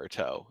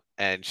Naruto,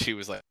 and she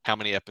was like, "How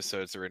many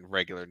episodes are in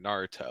regular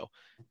Naruto?"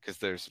 Because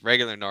there's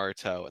regular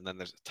Naruto, and then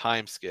there's a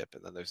time skip,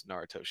 and then there's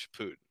Naruto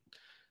Shippuden.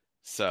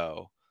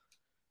 So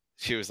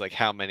she was like,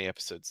 "How many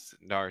episodes is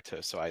in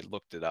Naruto?" So I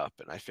looked it up,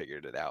 and I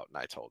figured it out, and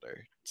I told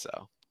her.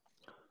 So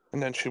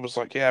And then she was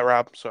like, "Yeah,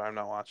 Rob, sorry, I'm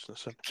not watching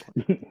this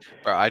anymore."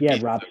 bro, I'd Yeah,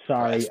 be Rob, so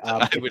sorry,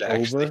 depressed. I would it's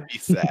actually over. be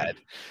sad.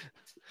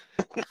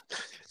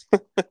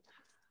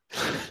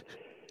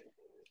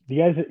 Do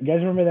you guys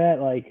remember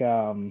that? Like,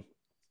 so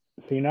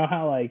you know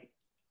how like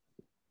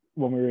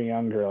when we were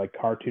younger, like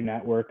Cartoon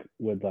Network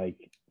would like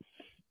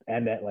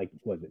end at like,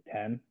 was it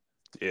 10?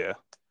 Yeah. It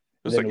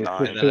was Then like it was 9.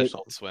 switched And to then it.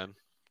 Adult Swim,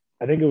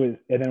 I think it was,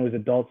 and then it was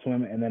Adult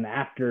Swim, and then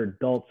after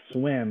Adult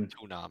Swim,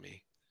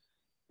 Toonami.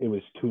 it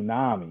was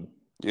Toonami.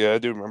 Yeah, I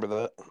do remember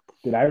that.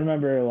 Dude, I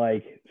remember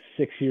like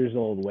 6 years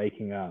old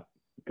waking up,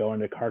 going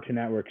to Cartoon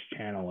Network's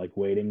channel, like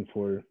waiting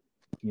for,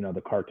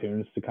 the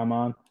cartoons to come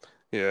on.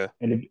 Yeah.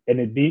 And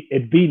it'd be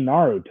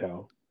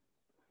Naruto,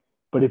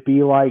 but it'd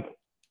be like,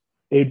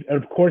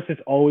 of course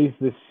it's always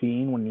this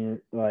scene when you're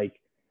like,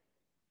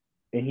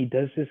 and he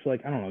does this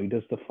like, I don't know, he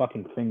does the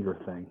fucking finger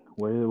thing.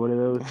 What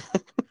are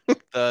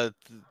those?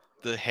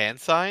 The hand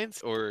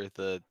signs or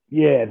the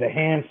Yeah, the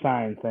hand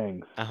sign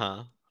things.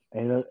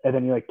 And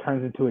then he like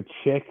turns into a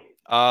chick,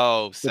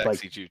 oh, with, like,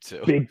 sexy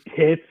jutsu. big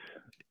tits,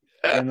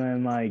 and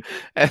then like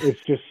it's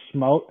just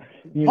smoke.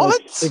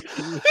 What?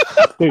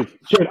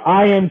 Dude,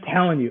 I am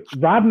telling you,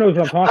 Rob knows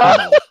what I'm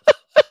talking about.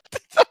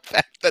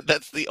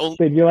 That's the only.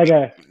 Did you like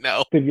a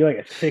No.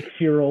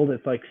 6-year-old?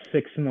 It's like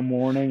 6 a.m.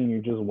 and you're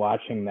just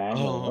watching that.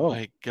 Oh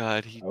my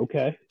god.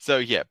 Okay. So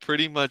yeah,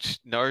 pretty much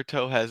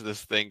Naruto has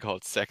this thing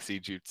called sexy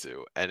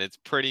jutsu, and it's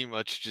pretty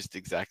much just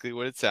exactly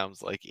what it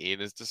sounds like.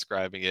 Ian is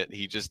describing it.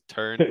 He just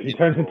turns. He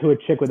turns into a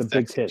chick with a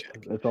big sexy tit.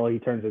 chick. That's all he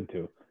turns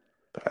into.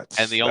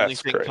 And the only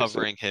that's thing crazy.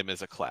 covering him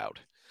is a cloud.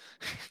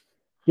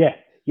 Yeah.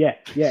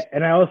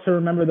 And I also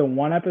remember the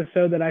one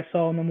episode that I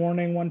saw in the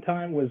morning one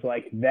time was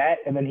like that,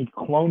 and then he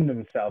cloned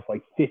himself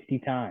like 50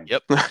 times.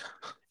 Yep.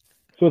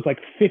 So it's like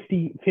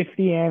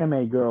 50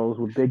 anime girls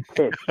with big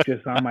tits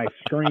just on my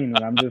screen,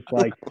 and I'm just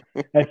like,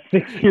 at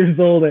 6 years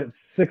old at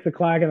 6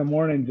 o'clock in the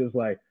morning, just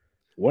like,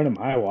 what am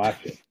I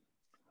watching?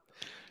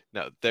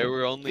 No, there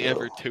were only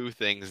ever two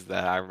things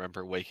that I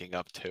remember waking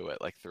up to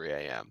at like 3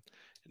 a.m.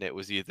 And it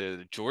was either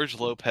the George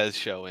Lopez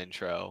show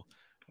intro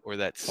or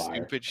that Fire.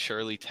 stupid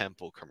Shirley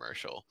Temple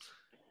commercial.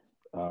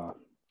 Uh,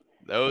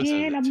 Those are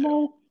the two.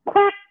 Animal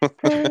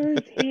crackers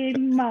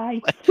in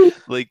my soup.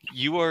 Like,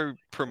 you are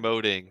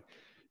promoting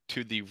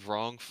to the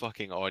wrong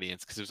fucking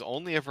audience because it was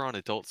only ever on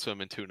Adult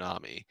Swim and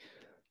Toonami.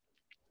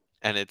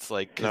 And it's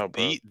like, No,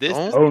 bro. this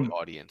is Don't- the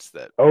audience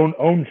that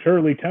Own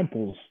Shirley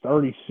Temple's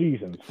 30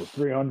 seasons for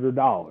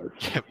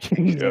 $300.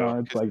 You know,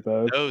 it's like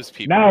those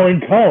people now in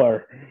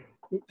color.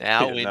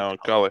 now Yeah, in now in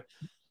color.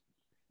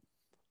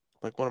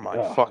 Like, what am I,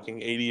 Ugh.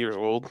 fucking 80 years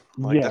old?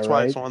 Like, Yeah, that's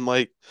why it's right?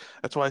 on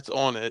that's why it's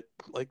on at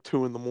like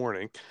 2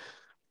 in.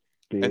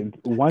 Dude,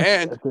 once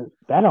and-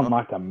 that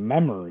unlocked a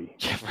memory.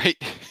 Yeah, right.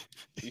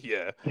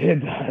 Yeah.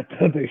 Dude,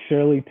 the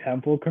Shirley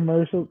Temple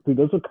commercials, dude,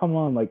 those would come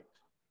on like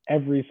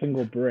every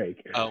single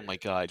break. Oh my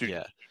god, Dude,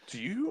 yeah.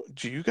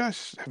 have you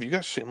guys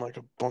seen like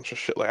a bunch of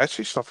shit? Like, I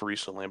see stuff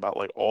recently about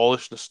like all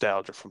this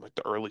nostalgia from like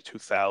the early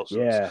 2000s.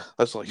 Yeah,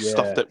 That's like yeah.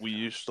 stuff that we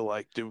used to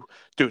like do.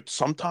 Dude,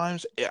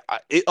 sometimes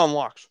it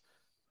unlocks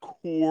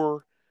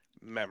core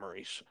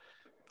memories.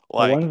 The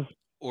Like, ones,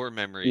 Or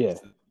memories. Yeah.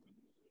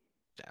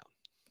 Down.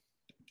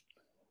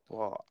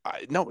 well,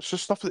 no, it's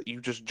just stuff that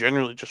you just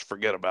generally just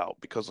forget about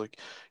because like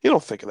you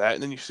don't think of that,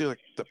 and then you see like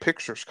the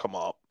pictures come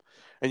up,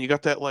 and you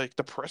got that like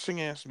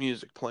depressing ass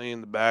music playing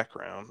in the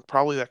background,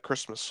 probably that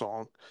Christmas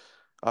song,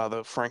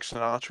 the Frank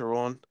Sinatra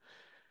one.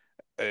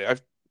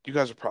 You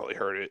guys have probably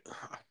heard it.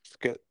 I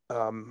forget,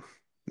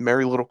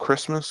 Merry Little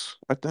Christmas,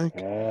 I think.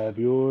 have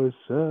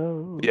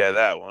yourself Yeah,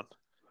 that one.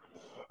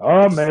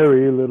 a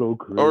merry little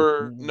Christmas.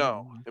 Or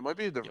no, it might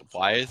be a Yeah, different.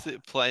 why song. is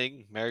it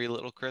playing Merry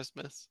Little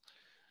Christmas?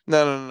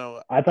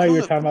 No. I thought you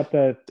were don't know.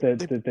 talking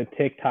about the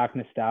TikTok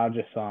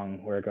nostalgia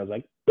song where it goes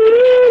like.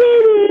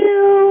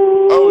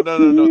 Oh no.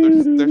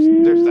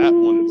 There's that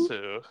one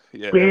too.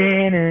 Yeah.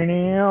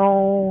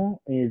 And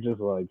you're just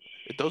like,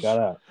 It does. shut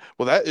up.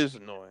 Well, that is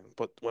annoying.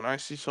 But when I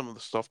see some of the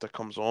stuff that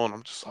comes on,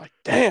 I'm just like,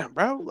 damn,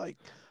 bro. Like,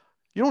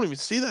 you don't even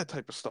see that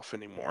type of stuff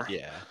anymore.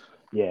 Yeah.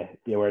 Yeah,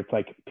 where it's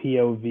like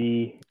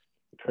POV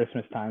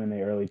Christmas time in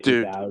the early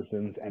Dude.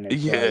 2000s, and it's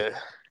Yeah. like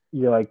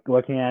you're like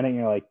looking at it, and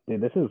you're like,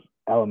 dude, this is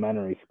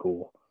elementary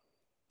school,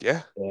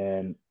 Yeah.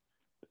 and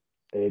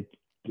it,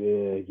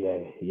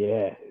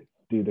 yeah,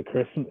 dude,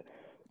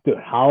 dude,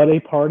 holiday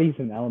parties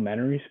in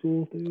elementary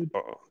school, dude.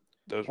 Oh,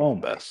 those were Oh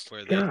the my best.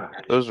 Where they God.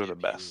 Those are the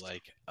give you, best.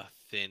 like a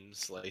thin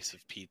slice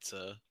of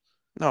pizza.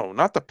 No,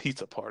 not the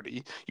pizza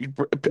party.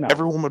 No.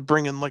 Everyone would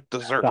bring in like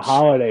desserts. The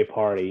holiday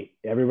party,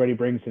 everybody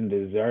brings in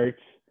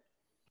desserts.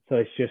 So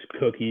it's just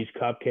cookies,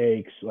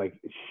 cupcakes, like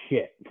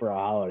shit for a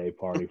holiday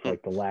party for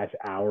like the last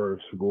hour of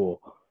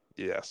school.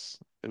 Yes,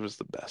 it was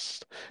the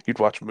best. You'd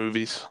watch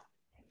movies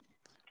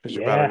because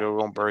you're Yeah. about to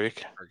go on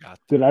break. Forgot.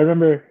 Dude, I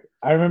remember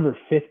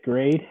 5th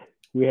grade.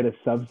 We had a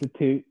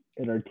substitute,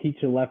 and our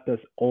teacher left us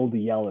Old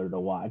Yeller to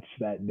watch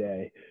that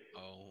day.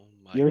 Oh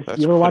my You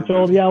That's ever quite watch a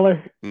Old movie.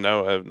 Yeller?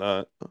 No, I have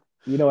not.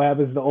 You know what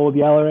happens to Old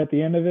Yeller at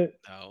the end of it?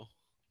 no.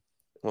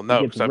 Well, no,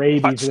 He gets 'cause I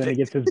rabies, watched and then he it.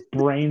 gets his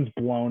brains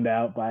blown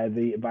out by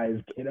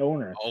his kid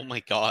owner. Oh my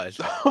god.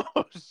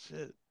 Oh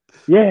shit!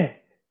 Yeah.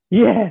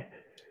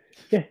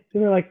 And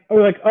we're like,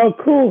 oh,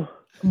 cool.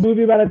 A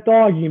movie about a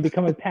dog. You can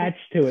become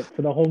attached to it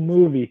for the whole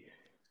movie.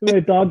 And then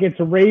the dog gets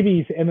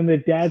rabies, and then the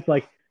dad's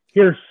like,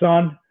 here,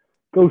 son,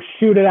 go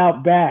shoot it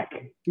out back.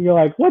 And you're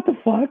like, what the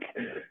fuck?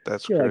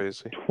 That's You're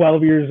crazy. like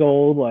 12 years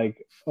old,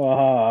 like,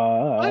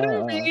 What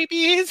are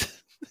babies?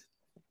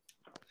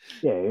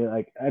 yeah,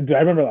 like I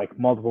remember like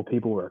multiple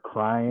people were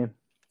crying.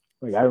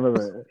 Like I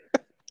remember,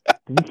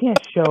 you can't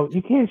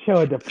show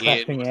a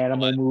depressing was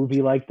animal fun.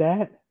 movie like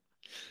that.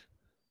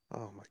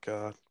 Oh my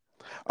god.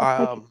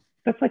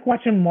 That's like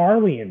watching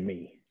Marley and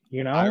Me.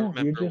 You know, I you're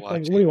remember just like,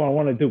 watching- what do you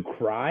want to do?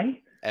 Cry?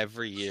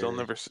 Every year.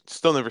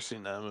 Still never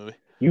seen that movie.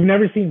 You've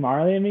never seen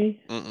Marley and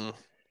Me, Mm-mm.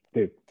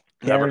 dude?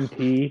 Never.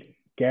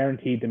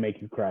 Guaranteed to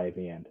make you cry at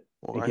the end.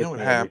 Well, It I gets know what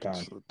me every happens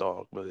time. to the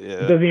dog, but It yeah.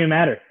 doesn't even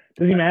matter. It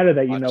doesn't even matter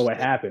that you know Watched what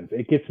it. happens.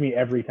 It gets me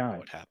every time.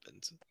 What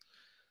happens?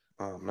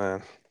 Oh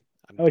man.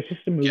 Oh, it's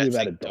just a movie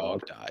about a Guessing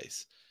dog.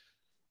 dies.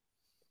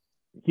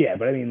 Yeah,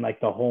 but I mean,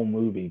 like the whole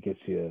movie gets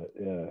you.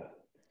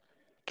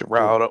 Get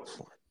riled up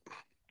for it.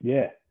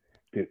 Yeah,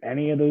 dude.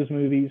 Any of those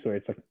movies where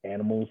it's like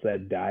animals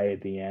that die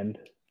at the end,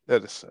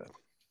 That is sad.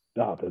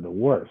 oh, they're the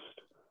worst.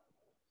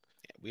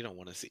 Yeah, we don't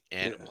want to see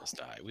animals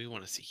die. We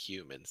want to see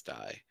humans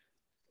die.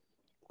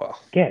 Well.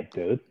 Yeah,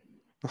 dude.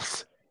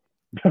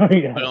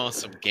 Put on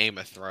some Game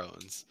of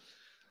Thrones.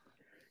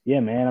 Yeah,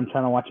 man. I'm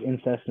trying to watch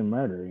incest and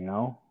murder. You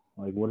know,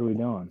 like what are we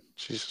doing?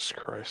 Jesus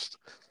Christ.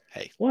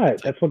 Hey, What?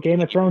 it's That's like what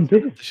Game of 80% Thrones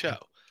is. The show.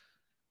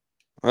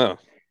 Oh.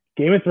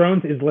 Game of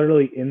Thrones is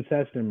literally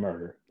incest and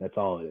murder. That's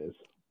all it is.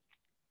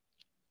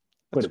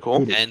 That's it's cool.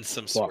 good as And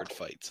some sword fuck.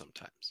 fights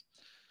sometimes.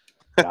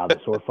 Wow, the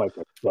sword fights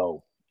are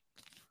dope.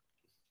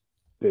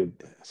 Dude,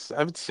 Yes, I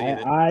haven't seen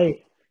it.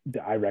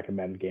 I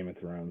recommend Game of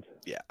Thrones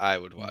Yeah, I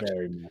would watch it.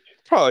 very much.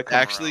 Probably come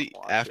around Actually, and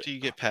watch after it. you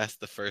get past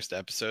the first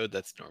episode,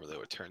 that's normally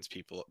what turns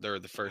people. Or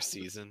the first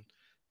season,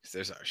 because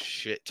there's a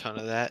shit ton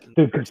of that.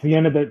 Dude, because the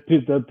end of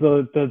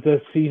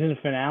the season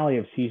finale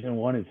of season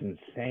 1 is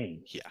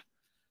insane. Yeah.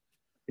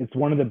 It's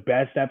one of the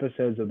best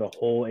episodes of the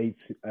whole eight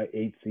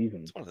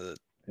seasons, It's one of the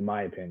in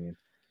my opinion.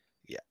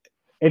 Yeah.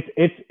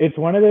 It's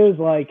one of those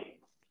like,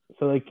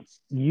 so like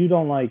you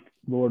don't like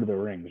Lord of the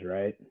Rings,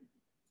 right?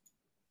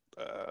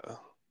 Because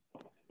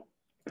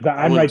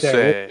I'm right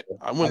there.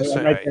 I wouldn't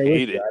say right I there with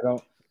hate you. it. I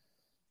don't.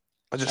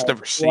 I just never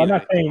Well, seen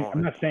anything on I'm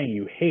it. not saying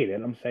you hate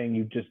it. I'm saying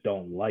you just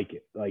don't like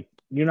it. Like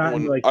you're not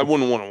into, like I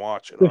wouldn't want to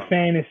watch it. the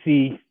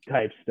fantasy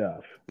type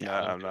stuff. No,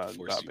 Yeah, I'm not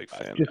a big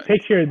fan. Just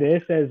picture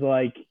this as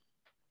like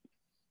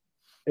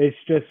it's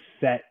just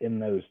set in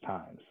those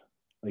times.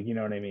 Like, you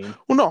know what I mean?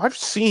 Well, no, I've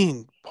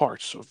seen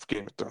parts of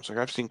Game of Thrones. Like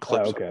I've seen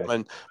clips okay. of it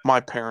when my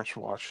parents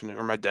were watching it,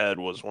 or my dad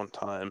was one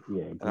time.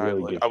 Yeah, and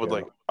really I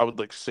would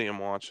like see him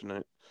watching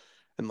it,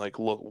 and like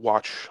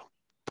watch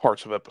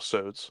parts of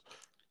episodes.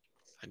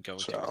 I'd go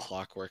into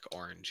Clockwork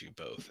Orange you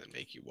both and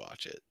make you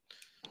watch it.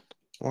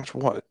 Watch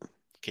what?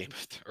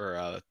 What's it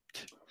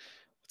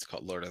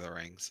called? Lord of the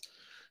Rings.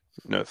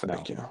 No,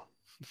 thank you.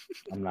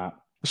 I'm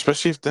not.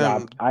 Especially if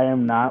Rob, I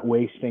am not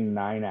wasting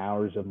 9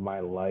 hours of my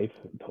life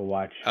to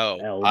watch.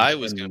 Oh, I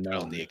was going to put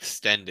on the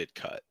extended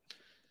cut.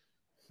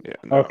 Yeah.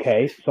 No.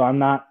 Okay, so I'm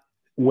not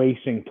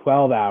wasting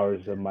 12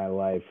 hours of my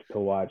life to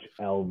watch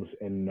elves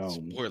and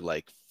gnomes. We're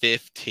like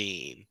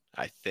 15,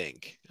 I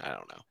think. I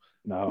don't know.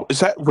 No. Is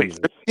that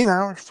 15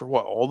 hours for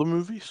what? All the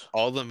movies?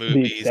 All the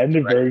movies. The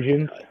extended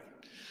versions.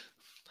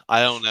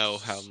 I don't know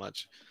how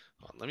much.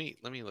 Let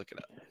me look it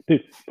up.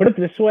 Dude, put it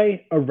this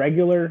way: a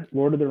regular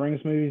Lord of the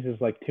Rings movies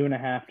is like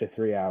 2.5 to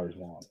 3 hours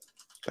long.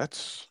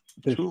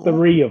 There's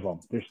three of them.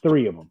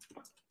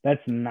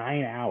 That's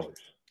 9 hours.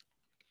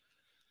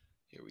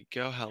 Here we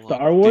go. How long?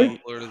 Star Wars.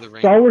 Lord of the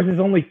Rings. Star Wars is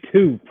only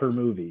 2 per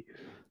movie.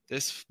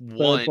 This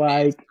one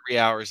is 3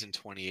 hours and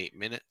 28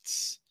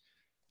 minutes.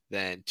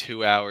 Then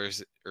 2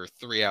 hours or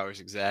 3 hours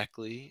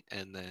exactly,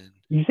 and then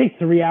you say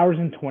 3 hours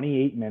and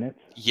 28 minutes.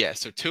 Yeah,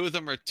 so 2 of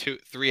them are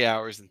 3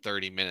 hours and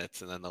 30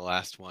 minutes, and then the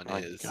last one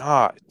is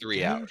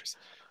 3 hours.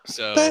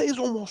 So that is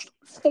almost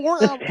 4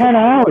 hours. That's 10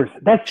 hours.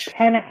 That's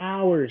 10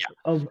 hours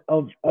of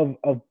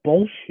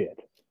bullshit.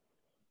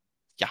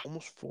 Yeah,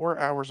 almost 4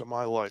 hours of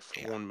my life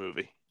for one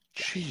movie.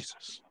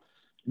 Jesus,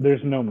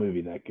 there's no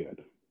movie that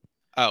good.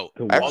 Oh,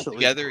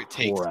 altogether it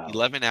takes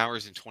 11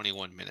 hours and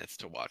 21 minutes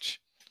to watch.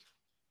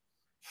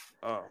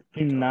 Oh,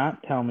 do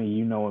not tell me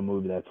you know a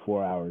movie that's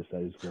 4 hours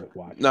that is worth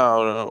watching.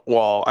 No.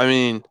 Well, I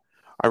mean,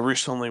 I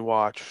recently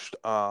watched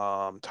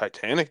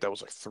Titanic. That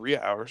was like 3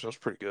 hours. That was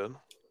pretty good.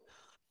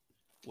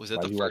 Was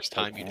it the first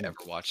time you'd ever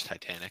watched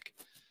Titanic?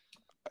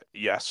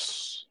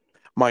 Yes.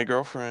 My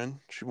girlfriend,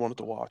 she wanted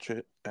to watch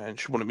it, and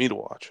she wanted me to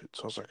watch it.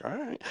 So I was like, all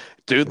right.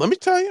 Dude, let me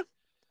tell you.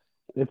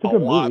 It's a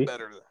good movie. A lot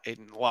better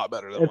than what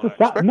I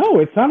expected. No,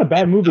 it's not a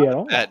bad movie at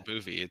all. Bad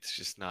movie. It's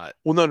just not.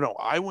 Well, no.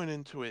 I went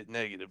into it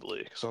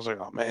negatively because I was like,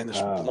 oh, man,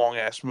 this long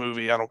ass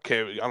movie. I don't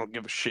care. I don't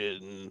give a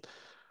shit.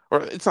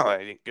 Or it's not that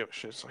I didn't give a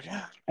shit. It's like,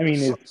 yeah. I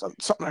mean, it's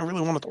something I really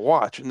wanted to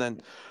watch. And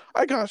then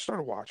I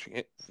started watching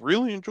it.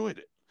 Really enjoyed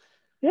it.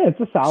 Yeah, it's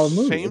a solid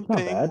movie. Same it's not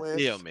thing bad.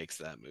 Leo makes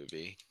that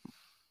movie.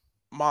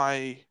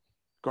 My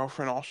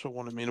girlfriend also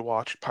wanted me to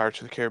watch Pirates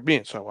of the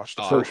Caribbean, so I watched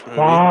the first movie.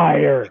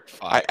 Fire!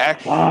 I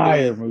actually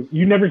fire movie.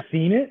 You never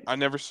seen it? I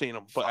never seen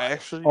them, but I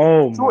actually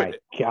enjoyed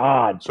it.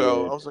 God!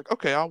 So dude. I was like,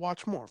 okay, I'll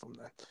watch more of them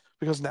then,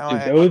 because now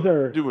I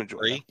do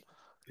enjoy them.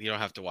 You don't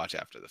have to watch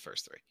after the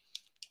first 3.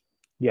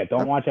 Yeah,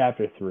 don't watch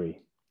after 3.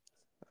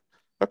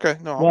 Okay,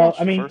 no. Well,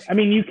 I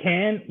mean, you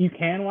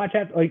can watch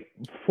after, like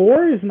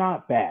 4 is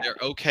not bad. They're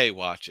okay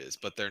watches,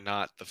 but they're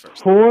not the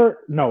first. 4,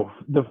 no,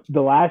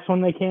 the last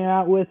one they came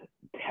out with,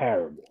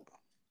 terrible.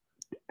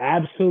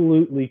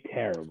 Absolutely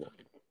terrible,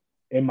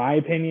 in my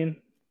opinion.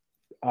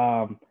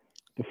 The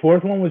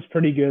 4th one was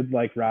pretty good,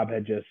 like Rob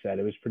had just said.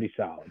 It was pretty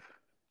solid.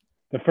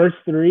 The first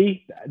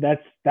 3,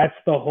 that's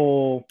the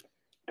whole.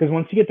 Because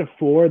once you get to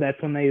 4,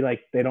 that's when they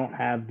don't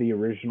have the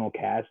original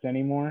cast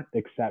anymore,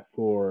 except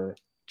for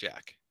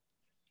Jack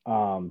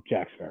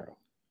Sparrow.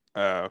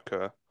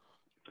 Okay.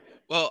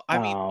 Well, I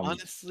mean,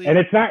 honestly, and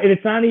it's not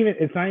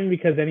even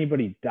because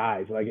anybody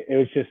dies. Like, it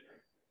was just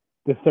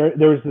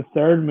there was the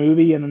 3rd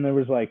movie, and then there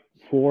was like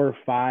 4 or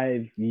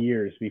 5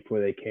 years before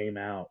they came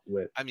out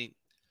with. I mean,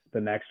 the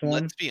next one.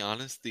 Let's be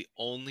honest. The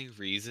only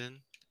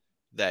reason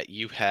that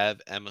you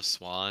have Emma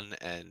Swan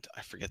and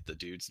I forget the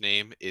dude's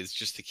name is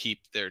just to keep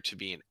there to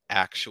be an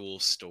actual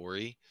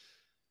story,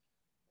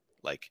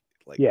 like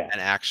an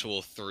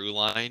actual through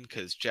line,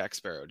 because Jack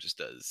Sparrow just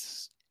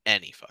does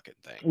any fucking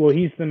thing. Well,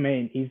 he's the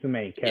main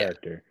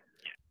character.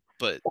 Yeah.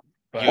 But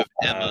you have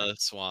Emma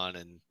Swan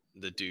and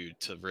the dude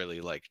to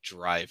really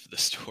drive the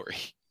story.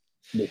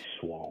 Miss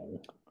Swan.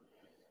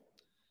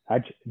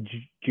 Do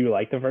you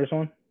like the first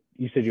one?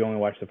 You said you only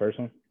watched the first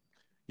one?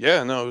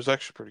 Yeah, no, it was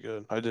actually pretty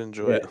good. I did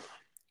enjoy it.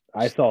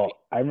 I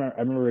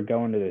remember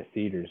going to the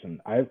theaters, and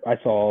I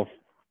saw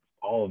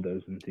all of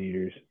those in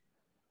theaters,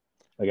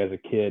 like as a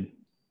kid.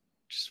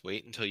 Just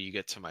wait until you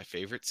get to my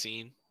favorite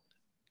scene,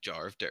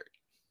 Jar of Dirt.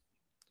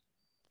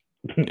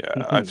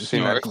 Yeah, I've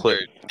seen that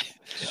clip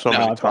so No,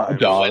 many I got a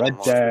times. jar when of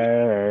it's-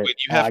 dirt. when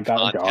you have I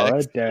got a jar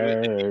context of to it,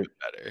 it's dirt. even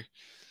better.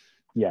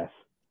 Yes.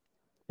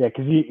 Yeah,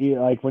 because you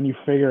like when you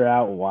figure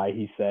out why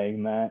he's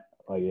saying that,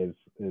 like it's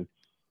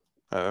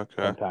Okay.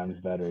 10 times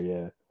better.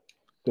 Yeah.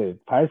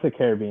 Dude, Pirates of the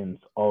Caribbean's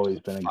always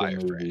been a Fire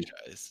good movie.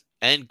 franchise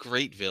and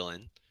great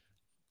villain.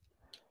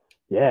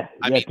 Yeah,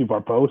 I yeah, mean- dude,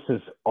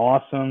 Barbossa's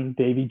awesome.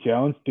 Davy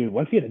Jones, dude.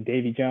 Once you get a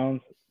Davy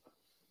Jones,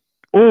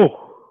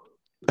 oh,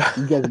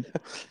 you guys,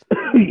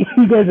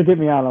 you guys are getting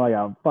me on like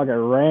a fucking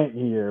rant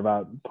here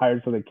about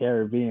Pirates of the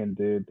Caribbean,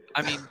 dude.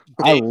 I mean,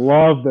 I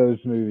love those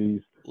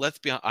movies. let's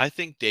be honest. I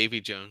think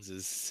Davy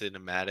Jones's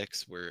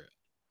cinematics were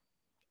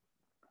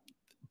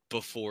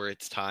before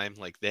its time.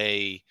 Like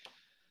they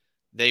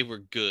were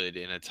good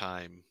in a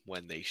time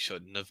when they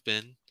shouldn't have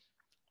been.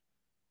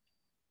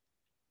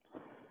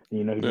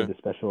 You know who Yeah. did the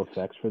special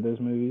effects for those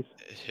movies?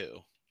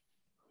 Who?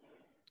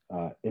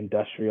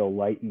 Industrial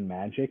Light and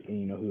Magic, and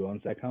you know who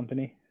owns that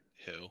company?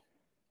 Who?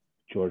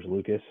 George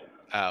Lucas.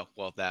 Oh,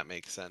 well, that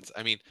makes sense.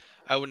 I mean,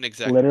 I wouldn't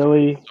exactly say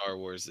Literally, Star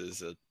Wars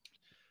is a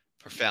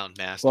profound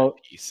well,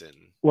 masterpiece, and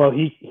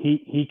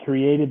he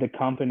created the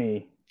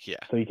company yeah,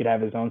 so he could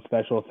have his own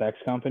special effects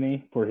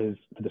company for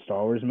the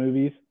Star Wars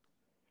movies,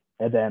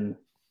 and then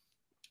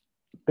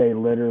they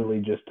literally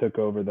just took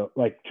over the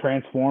like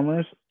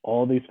Transformers.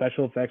 All these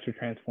special effects for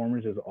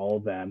Transformers is all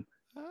them.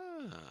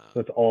 So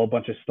it's all a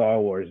bunch of Star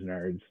Wars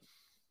nerds,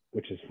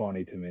 which is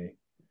funny to me.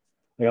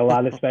 Like a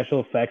lot of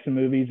special effects in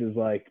movies is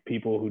like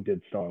people who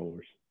did Star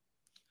Wars.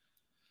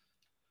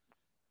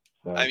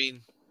 So I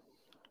mean,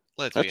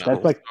 let's That's be cool.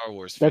 honest. That's like- Star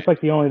Wars. that's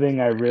like the only thing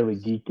I fans- really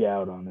geek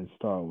out on is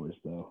Star Wars,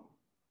 though.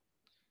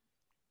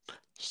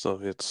 Still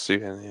get to see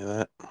any of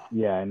that.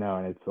 Yeah, I know,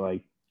 and it's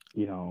like,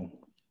 you know,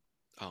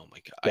 Oh my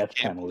god! I death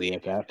can't penalty believe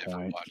at you've that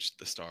never point. watched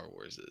the Star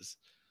Warses.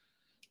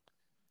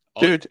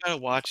 All Dude, you gotta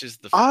watch is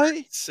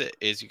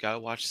you gotta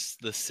watch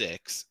the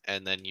 6,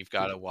 and then you've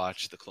gotta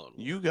watch the Clone Wars.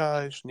 You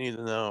guys need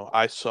to know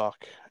I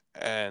suck,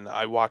 and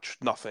I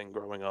watched nothing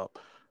growing up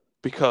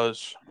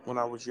because when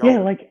I was young, Yeah,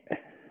 like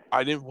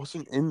I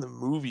wasn't in the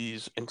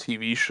movies and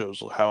TV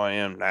shows how I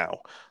am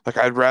now. Like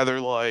I'd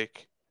rather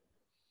like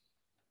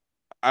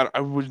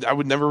I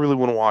would never really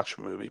want to watch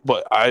a movie,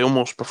 but I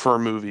almost prefer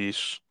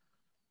movies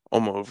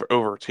almost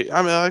over TV.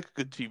 I mean, I like a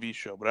good TV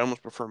show, but I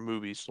almost prefer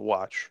movies to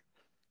watch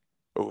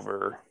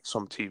over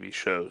some TV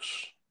shows.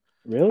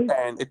 really,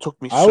 And it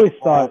took me I always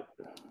long. thought.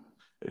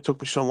 It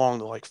took me so long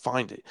to like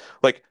find it.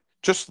 Like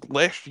just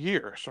last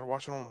year, I started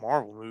watching all the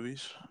Marvel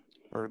movies,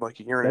 or like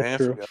a year and a That's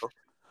half true. ago,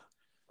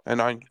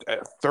 and I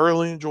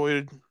thoroughly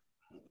enjoyed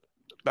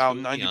about To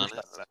be 90% of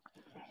honest, that.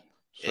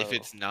 if So,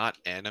 it's not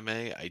anime,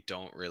 I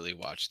don't really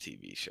watch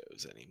TV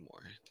shows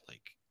anymore.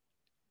 Like,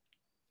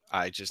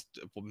 I just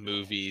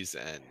movies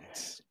and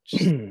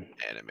just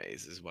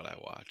animes is what I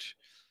watch.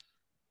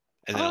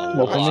 And then a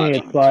Well, for lot me,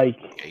 of it's like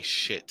a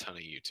shit ton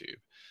of YouTube.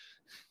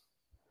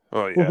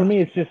 oh yeah, Well, for me,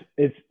 it's just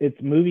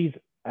it's movies.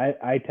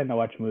 I tend to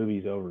watch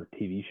movies over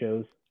TV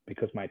shows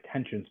because my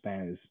attention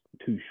span is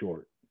too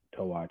short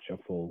to watch a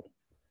full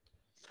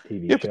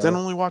TV yeah, show. but then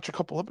only watch a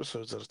couple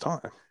episodes at a time.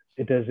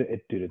 It does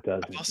it, dude. It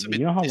I've also doesn't. been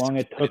You know how long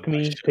it disappointed took by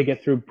me shows. to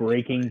get through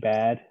Breaking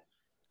Bad?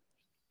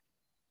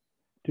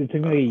 Dude, it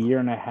took me like a year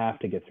and a half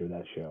to get through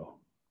that show.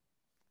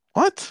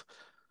 What?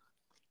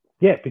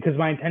 Yeah, because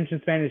my attention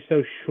span is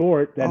so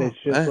short that Oh, it's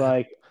just man.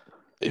 like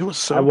It was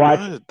so I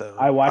watched- good though.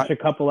 I watch a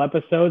couple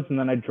episodes and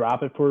then I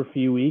drop it for a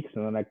few weeks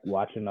and then I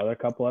watch another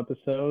couple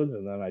episodes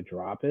and then I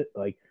drop it.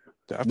 Like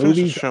I finished the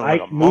movies, show in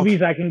like a month.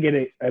 movies I can get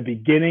a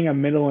beginning, a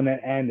middle, and an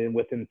end in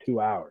within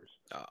 2 hours.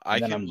 I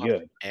And then can I'm watch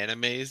good.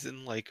 animes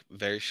in like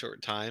very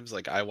short times.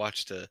 Like I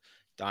watched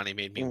Donnie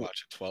made me Mm.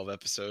 watch a 12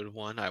 episode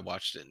one. I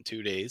watched it in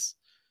 2 days.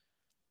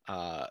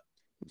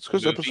 It's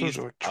because episodes Movies,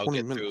 are like I'll 20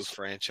 get through a minutes.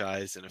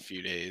 franchise in a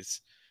few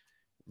days.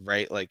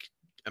 Right? Like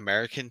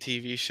American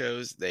TV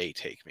shows, they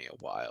take me a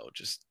while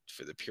just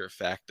for the pure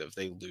fact of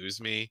they lose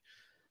me.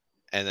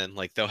 And then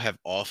like they'll have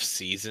off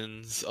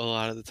seasons a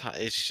lot of the time.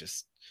 It's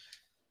just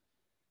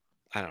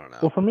I don't know.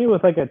 Well, for me,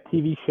 with like a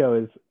TV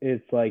show,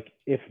 it's like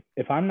if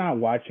I'm not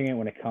watching it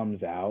when it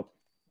comes out,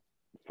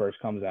 first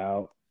comes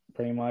out,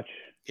 pretty much.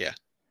 Yeah.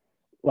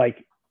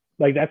 Like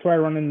that's where I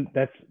run in.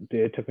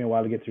 It took me a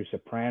while to get through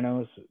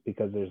Sopranos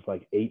because there's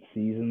like 8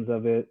 seasons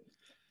of it.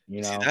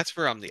 You know. See, that's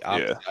where I'm the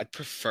opposite. I'd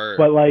prefer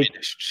But, a like-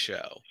 finished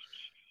show.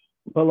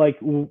 But like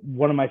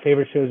one of my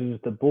favorite shows is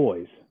The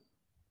Boys,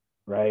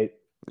 right?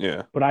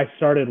 Yeah. But I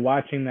started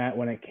watching that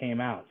when it came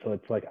out, so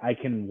it's like I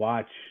can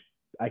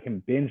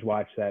binge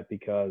watch that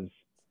because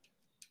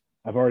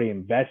I've already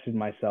invested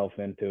myself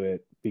into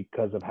it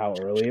because of how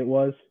early it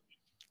was.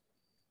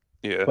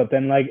 Yeah. But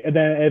then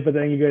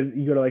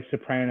you go to like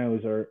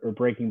Sopranos or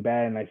Breaking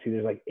Bad, and I see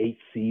there's like 8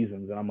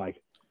 seasons, and I'm like,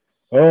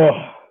 oh,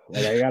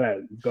 like I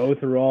gotta go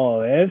through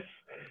all of this.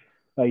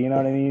 Like, you know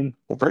what I mean?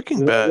 Well,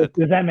 Breaking Bad.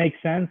 Does that make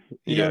sense?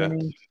 You know what I Yeah.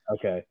 mean?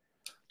 Okay.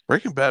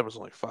 Breaking Bad was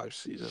only 5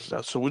 seasons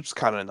now, so which is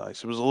kind of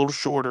nice. It was a little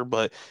shorter,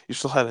 but you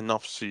still had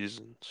enough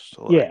seasons.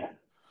 To, like, Yeah.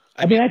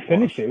 I mean, I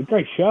finished watch. it. It's a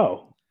great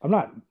show. I'm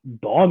not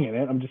dogging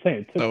it. I'm just saying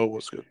it took No, it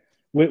was good.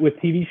 with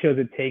TV shows,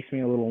 it takes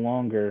me a little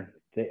longer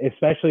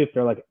especially if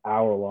they're like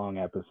hour-long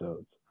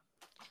episodes,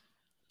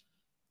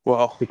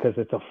 Well, because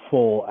it's a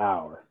full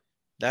hour.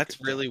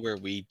 That's really where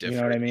we differ. You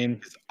know what I mean?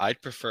 Because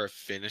I'd prefer a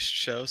finished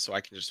show so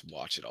I can just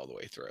watch it all the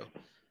way through.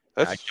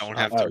 that's I don't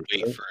have to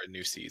wait really? for a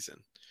new season.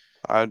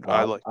 I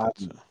like that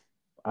too.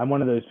 I'm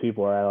one of those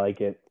people where I like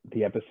it.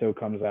 The episode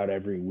comes out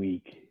every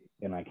week,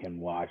 and I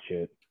can watch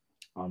it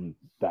on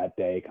that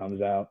day it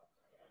comes out.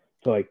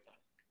 So like,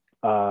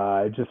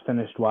 I just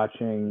finished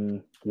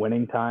watching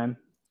Winning Time,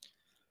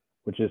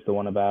 which is the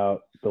one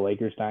about the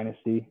Lakers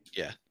dynasty.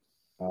 Yeah.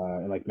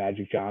 And like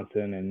Magic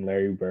Johnson and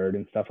Larry Bird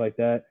and stuff like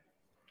that.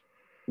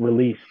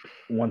 Released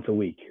once a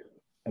week,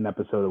 an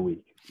episode a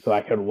week. So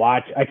I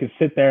could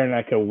sit there and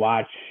I could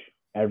watch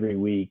every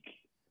week,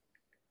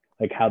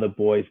 like how the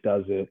boys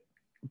does it.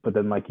 But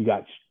then like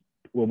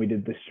when we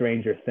did the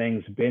Stranger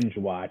Things binge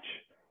watch,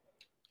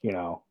 you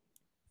know,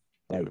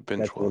 Yeah, like, binge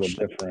that's a little watched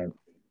it. different.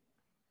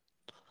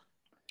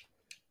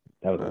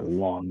 That was a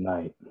long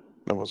night.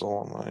 That was a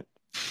long night.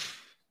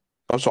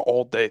 That was an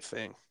all-day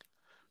thing.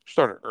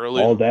 Started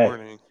early All in the day.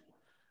 morning.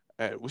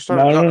 We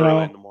started not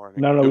early in the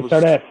morning. No, we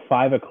started at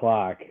 5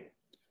 o'clock.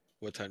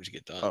 What time did you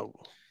get done? Oh,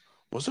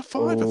 was it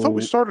 5? I thought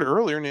we started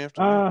earlier in the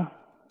afternoon.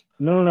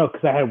 No,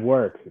 because I had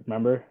work.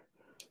 Remember?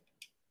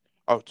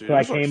 Oh, dude, So it I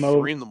was like came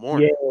 3 in the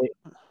morning.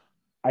 Yeah,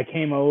 I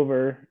came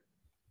over,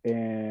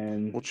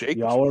 and Well, Jake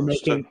y'all was were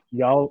supposed making to.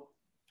 y'all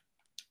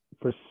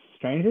for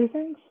Stranger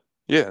Things.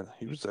 Yeah,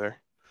 he was there.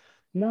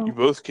 No, You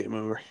both came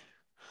over.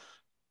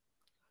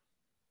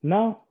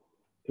 no,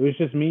 it was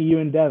just me, you,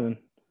 and Devin.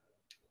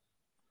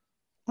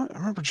 What? I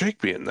remember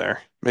Jake being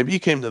there. Maybe he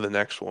came to the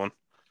next one.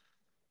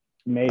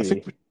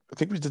 Maybe. I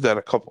think we did that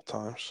a couple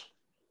times.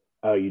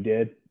 Oh, you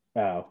did?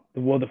 Oh,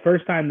 well, the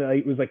first time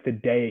it was like the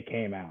day it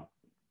came out.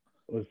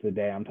 Was the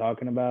day I'm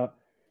talking about.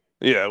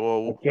 Yeah,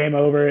 well, I came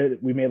over.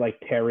 We made like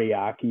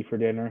teriyaki for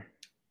dinner.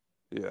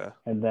 yeah.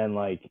 And then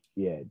like,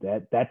 yeah,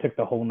 that took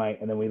the whole night.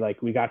 And then we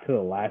got to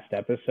the last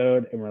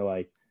episode and we're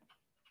like,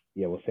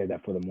 yeah, we'll save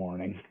that for the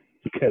morning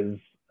because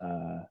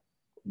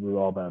we were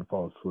all about to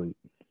fall asleep.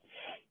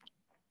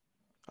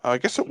 I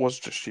guess it was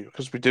just you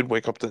because we did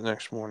wake up the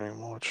next morning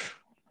and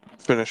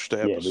finish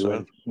the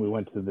episode. We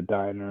went to the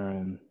diner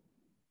and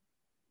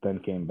then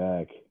came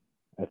back,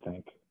 I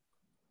think.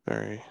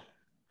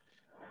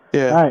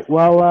 Yeah. All right.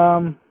 Well,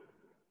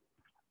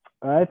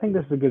 I think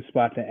this is a good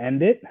spot to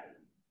end it.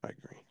 I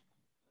agree.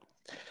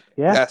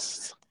 Yeah.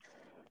 Yes.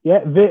 Yeah.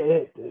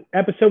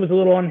 Episode was a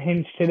little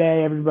unhinged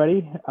today,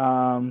 everybody.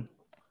 Yeah.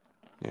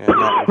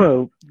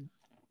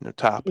 No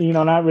topic. You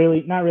know, not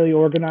really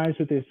organized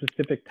with a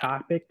specific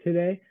topic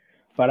today,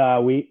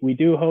 but we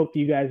do hope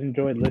you guys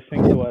enjoyed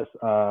listening to us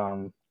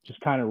just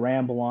kind of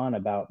ramble on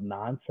about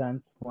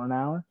nonsense for an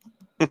hour.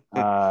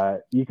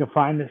 You can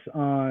find us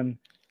on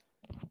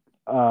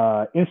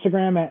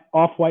Instagram at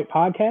Off-White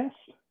Podcast.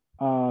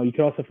 You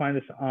can also find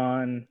us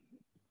on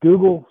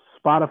Google,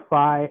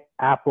 Spotify,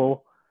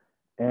 Apple,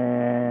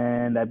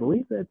 and I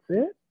believe that's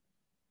it,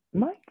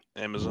 Mike?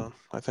 Amazon,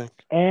 I think.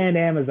 And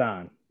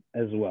Amazon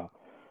as well.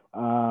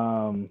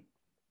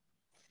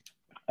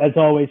 As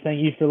always,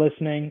 thank you for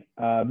listening.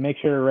 Make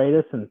sure to rate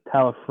us and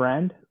tell a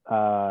friend.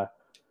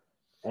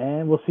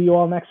 And we'll see you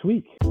all next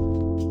week.